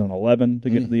 10 versus an 11 to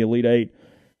get to the Elite Eight.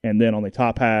 And then on the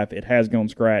top half, it has gone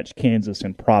scratch, Kansas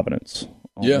and Providence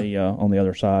on the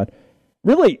other side.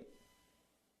 Really,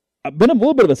 I've been a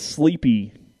little bit of a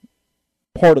sleepy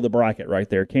part of the bracket right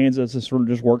there. Kansas has sort of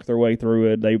just worked their way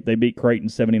through it. They beat Creighton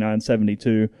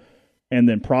 79-72. And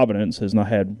then Providence has not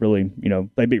had really,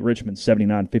 they beat Richmond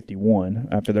 79-51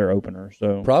 after their opener.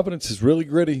 So Providence is really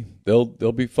gritty. They'll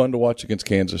be fun to watch against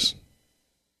Kansas.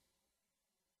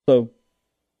 So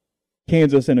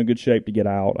Kansas in a good shape to get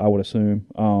out, I would assume.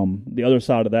 The other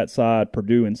side of that side,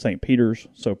 Purdue and St. Peter's.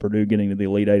 So Purdue getting to the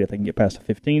Elite Eight if they can get past a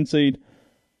 15 seed.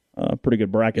 Pretty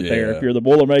good bracket there. If you're the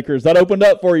Boilermakers, that opened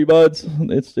up for you, buds.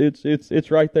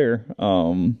 It's right there.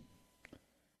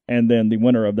 And then the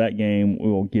winner of that game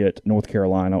will get North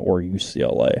Carolina or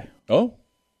UCLA. Oh.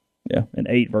 Yeah, an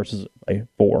 8 versus a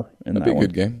 4 in That'd be a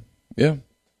good game. Yeah.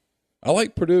 I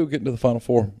like Purdue getting to the Final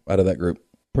Four out of that group.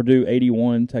 Purdue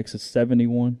 81, Texas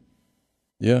 71.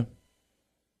 Yeah.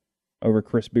 Over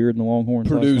Chris Beard and the Longhorns.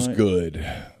 Purdue's good.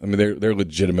 They're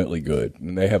legitimately good.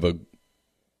 And they have I'm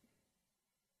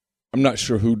not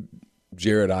sure who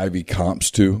Jared Ivey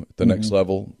comps to at the next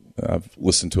level. I've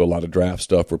listened to a lot of draft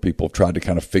stuff where people have tried to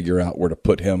kind of figure out where to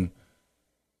put him.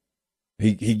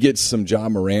 He gets some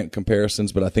John Morant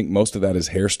comparisons, but I think most of that is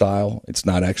hairstyle. It's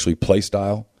not actually play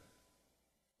style.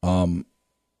 Because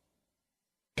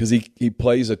he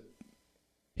plays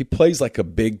like a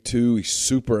big 2. He's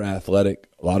super athletic.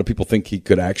 A lot of people think he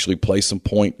could actually play some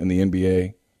point in the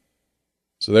NBA.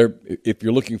 So if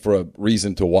you're looking for a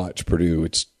reason to watch Purdue,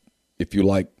 if you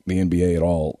like the NBA at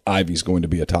all, Ivey's going to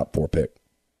be a top 4 pick.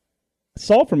 I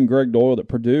saw from Greg Doyle that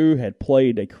Purdue had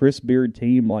played a Chris Beard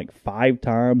team like 5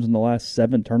 times in the last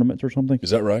 7 tournaments or something.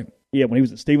 Is that right? Yeah, when he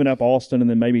was at Stephen F. Austin and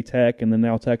then maybe Tech and then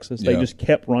now Texas. They just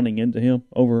kept running into him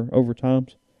over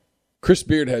times. Chris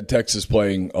Beard had Texas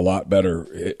playing a lot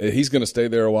better. He's going to stay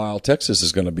there a while. Texas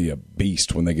is going to be a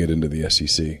beast when they get into the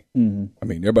SEC. Mm-hmm.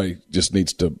 Everybody just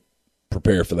needs to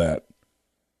prepare for that.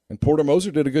 And Porter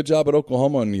Moser did a good job at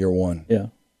Oklahoma in year 1. Yeah.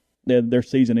 Their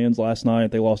season ends last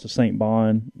night. They lost to St.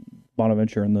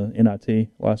 Bonaventure in the NIT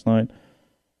last night.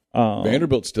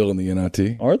 Vanderbilt's still in the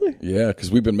NIT. Are they? Yeah,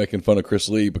 because we've been making fun of Chris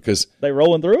Lee because They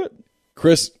rolling through it?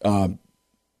 Chris,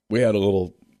 we had a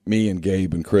little, me and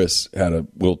Gabe and Chris had a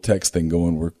little text thing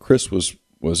going where Chris was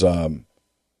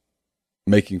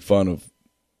making fun of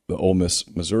the Ole Miss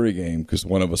Missouri game because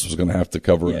one of us was going to have to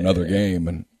cover another game,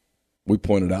 and we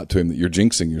pointed out to him that you're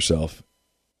jinxing yourself.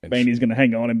 Vandy's going to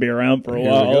hang on and be around for a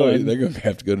while. They're going to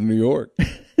have to go to New York.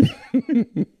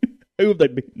 Who have they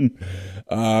beaten?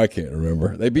 I can't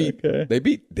remember. They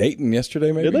beat Dayton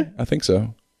yesterday, maybe. Did they? I think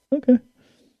so. Okay.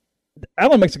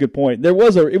 Alan makes a good point. It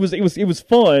was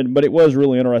fun, but it was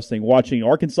really interesting watching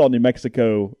Arkansas, New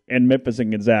Mexico, and Memphis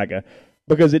and Gonzaga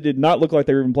because it did not look like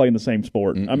they were even playing the same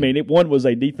sport. I mean, one was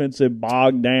a defensive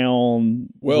bogged down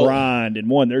grind, and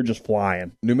one they're just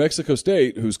flying. New Mexico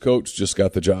State, whose coach just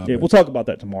got the job. Yeah, we'll talk about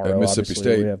that tomorrow. At Mississippi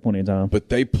State, we have plenty of time. But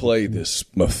they play this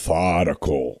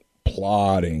methodical,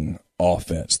 plodding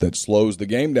offense that slows the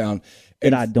game down.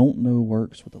 And I don't know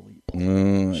works with elite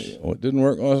players. Well, it didn't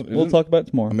work. We'll talk about it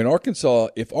tomorrow. I mean,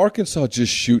 if Arkansas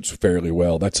just shoots fairly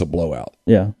well, that's a blowout.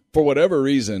 Yeah. For whatever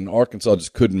reason, Arkansas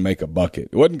just couldn't make a bucket.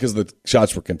 It wasn't because the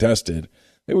shots were contested.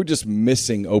 They were just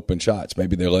missing open shots.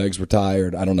 Maybe their legs were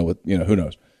tired. I don't know who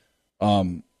knows.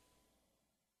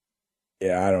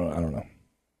 Yeah, I don't know.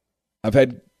 I've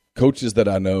had coaches that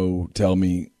I know tell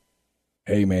me,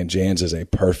 hey, man, Jans is a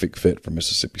perfect fit for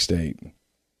Mississippi State.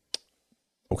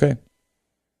 Okay.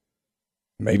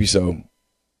 Maybe so.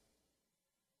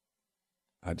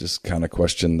 I just kind of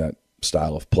question that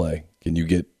style of play. Can you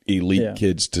get elite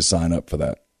kids to sign up for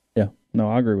that? Yeah. No,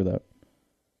 I agree with that.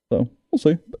 So we'll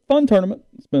see. But fun tournament.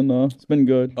 It's been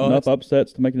good. Enough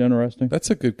upsets to make it interesting. That's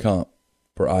a good comp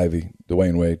for Ivy,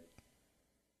 Dwayne Wade.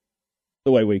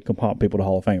 The way we comp people to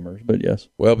Hall of Famers, but yes.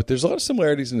 Well, but there's a lot of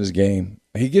similarities in his game.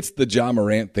 He gets the Ja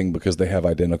Morant thing because they have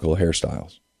identical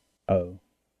hairstyles. Oh.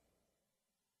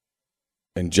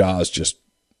 And Ja's just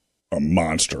a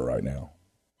monster right now.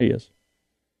 He is.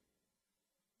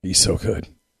 He's so good.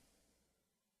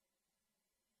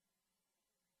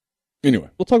 Anyway.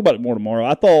 We'll talk about it more tomorrow.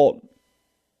 I thought,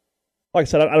 like I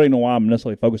said, I don't even know why I'm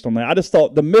necessarily focused on that. I just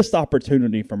thought the missed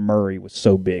opportunity for Murray was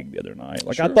so big the other night.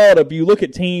 Like, sure. I thought if you look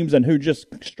at teams and who just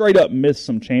straight up missed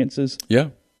some chances,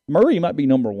 Murray might be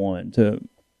number one.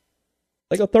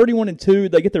 They go 31-2,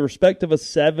 they get the respect of a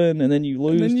 7, and then you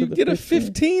lose. And then you to the get 15. a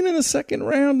 15 in the second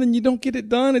round, and you don't get it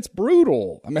done. It's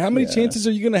brutal. I mean, how many chances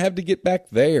are you going to have to get back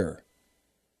there?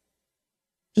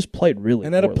 Just played really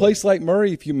And at poorly. a place like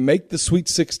Murray, if you make the Sweet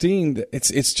 16,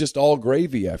 it's just all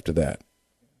gravy after that.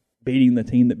 Beating the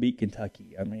team that beat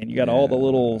Kentucky. I mean, you got all the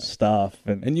little stuff.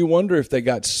 And you wonder if they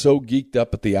got so geeked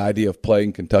up at the idea of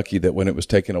playing Kentucky that when it was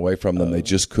taken away from them, they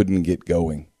just couldn't get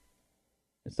going.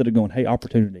 Instead of going, hey,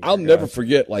 opportunity. I'll never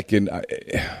forget,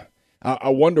 I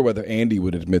wonder whether Andy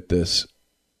would admit this.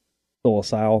 The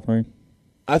LaSalle thing.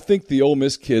 I think the Ole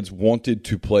Miss kids wanted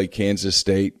to play Kansas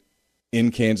State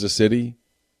in Kansas City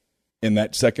in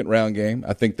that second round game.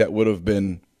 I think that would have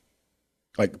been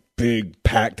like big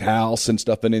packed house and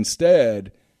stuff. And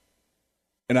instead,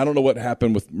 and I don't know what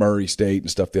happened with Murray State and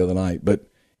stuff the other night, but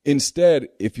instead,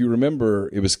 if you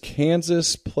remember, it was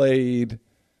Kansas played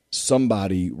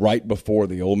somebody right before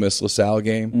the Ole Miss LaSalle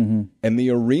game, and the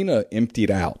arena emptied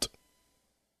out,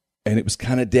 and it was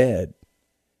kind of dead.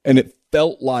 And it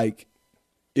felt like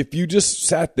if you just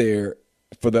sat there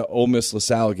for the Ole Miss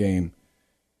LaSalle game,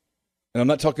 and I'm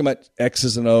not talking about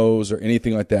X's and O's or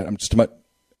anything like that, I'm just talking about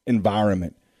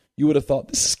environment, you would have thought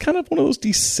this is kind of one of those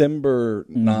December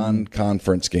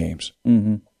non-conference games.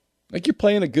 Like you're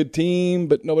playing a good team,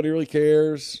 but nobody really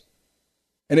cares.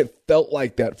 And it felt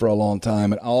like that for a long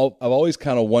time. And I've always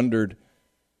kind of wondered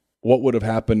what would have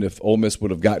happened if Ole Miss would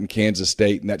have gotten Kansas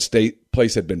State and that state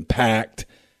place had been packed.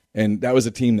 And that was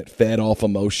a team that fed off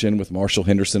emotion with Marshall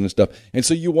Henderson and stuff. And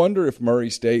so you wonder if Murray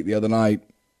State the other night,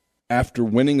 after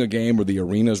winning a game where the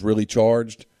arena's really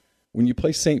charged, when you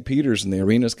play St. Peter's and the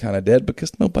arena's kind of dead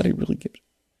because nobody really gives.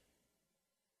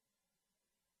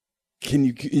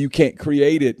 You can't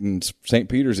create it in St.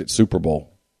 Peter's at Super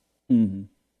Bowl.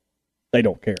 They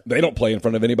don't care. They don't play in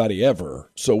front of anybody ever.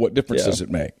 So what difference does it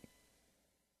make?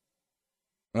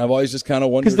 And I've always just kind of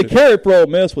wondered. Because the carrot for Ole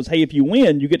Miss was, hey, if you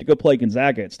win, you get to go play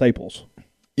Gonzaga at Staples.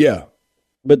 Yeah.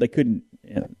 But they couldn't.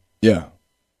 Yeah.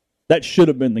 That should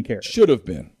have been the carrot. Should have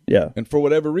been. Yeah. And for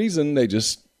whatever reason, they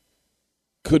just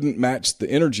couldn't match the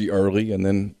energy early, and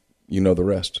then you know the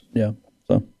rest. Yeah.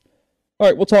 So, all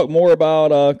right, we'll talk more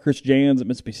about Chris Jans at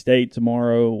Mississippi State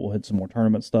tomorrow. We'll hit some more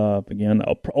tournament stuff. Again,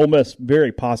 Ole Miss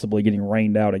very possibly getting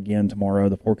rained out again tomorrow.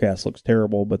 The forecast looks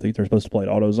terrible, but they're supposed to play at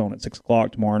AutoZone at 6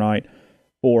 o'clock tomorrow night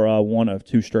for one of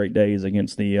 2 straight days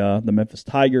against the Memphis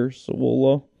Tigers. So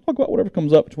we'll talk about whatever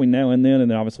comes up between now and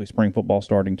then obviously spring football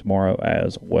starting tomorrow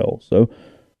as well. So,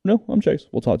 no, I'm Chase.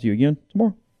 We'll talk to you again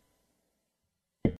tomorrow.